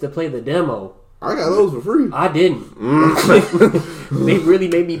discs to play the demo. I got those for free. I didn't. They really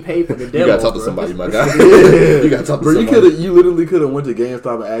made me pay for the demo. You gotta talk to bro. somebody, my guy. Yeah. You gotta talk to Bro, somebody. you literally could have went to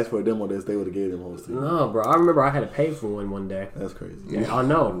GameStop and asked for a demo disc. They would have gave them host to you. No, bro. I remember I had to pay for one day. That's crazy. Yeah, I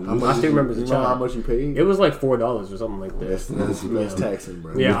know. How much I still remember as a you know how child. much you paid? It was like $4 or something like that. That's taxing,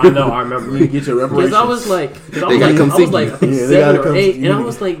 bro. Yeah, I know. I remember. You get your reparations. Because I was like, They gotta come I see was like, I think you. Yeah, they 7 gotta or come 8, see and I you.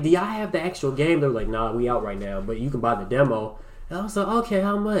 was like, do y'all have the actual game? They were like, nah, we out right now, but you can buy the demo. And I was like, okay,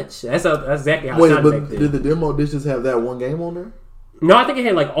 how much? That's exactly how it Wait, sounded but back then. did the demo disc just have that one game on there? No, I think it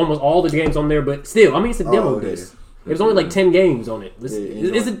had like almost all the games on there, but still, I mean, it's a demo okay. disc. It was only like 10 games on it. It's,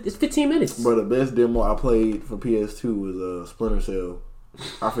 Yeah, it's 15 minutes. Bro, the best demo I played for PS2 was Splinter Cell.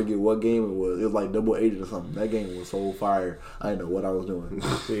 I forget what game it was. It was like Double Agent or something. That game was so fire. I didn't know what I was doing.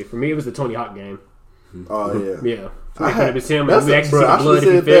 See, for me, it was the Tony Hawk game. Oh yeah. Yeah. I When it was him, that's and we actually bro, see I the blood if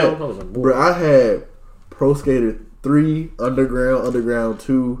should've he said fell. that. I was like, Bro, I had Pro Skater 3, Underground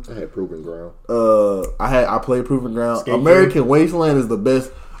 2. I had Proving Ground. I played Proving Ground. Skate American Wasteland is the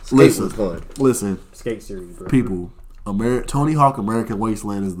best. Was fun. Listen, Skate series, bro. people. Tony Hawk American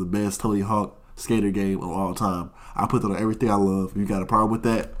Wasteland is the best Tony Hawk skater game of all time. I put that on everything I love. If you got a problem with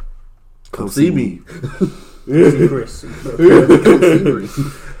that, come see me. See Chris.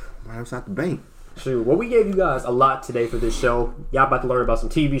 Right outside the bank. Shoot, well, we gave you guys a lot today for this show. Y'all about to learn about some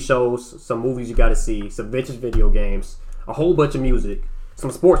TV shows, some movies you got to see, some vintage video games, a whole bunch of music,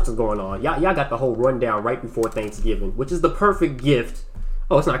 some sports that's going on. Y'all got the whole rundown right before Thanksgiving, which is the perfect gift.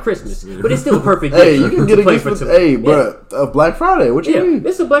 Oh, it's not Christmas, but it's still a perfect gift. Hey, you can get a gift for two. hey, bro, Black Friday. What you Yeah, mean?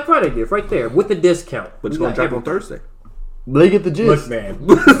 it's a Black Friday gift right there with the discount. But it's We gonna got drop on Thursday. They get the Look, gist. man,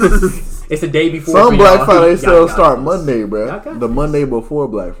 it's the day before. Some for Black y'all. Friday Y'all sales got start this. Monday, Y'all bro. got The this. Monday before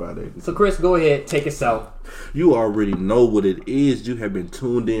Black Friday. So, Chris, go ahead, take us out. You already know what it is. You have been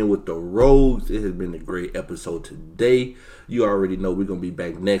tuned in with the Rogues. It has been a great episode today. You already know we're gonna be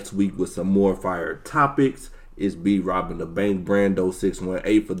back next week with some more fire topics. It's B Robbing the Bank, Brando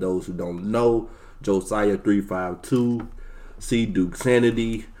 618 for those who don't know. Josiah 352, C Duke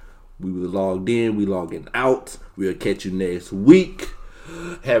Sanity. We were logged in, we logging out. We'll catch you next week.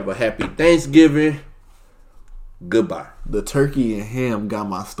 Have a happy Thanksgiving. Goodbye. The turkey and ham got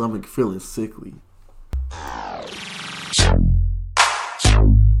my stomach feeling sickly.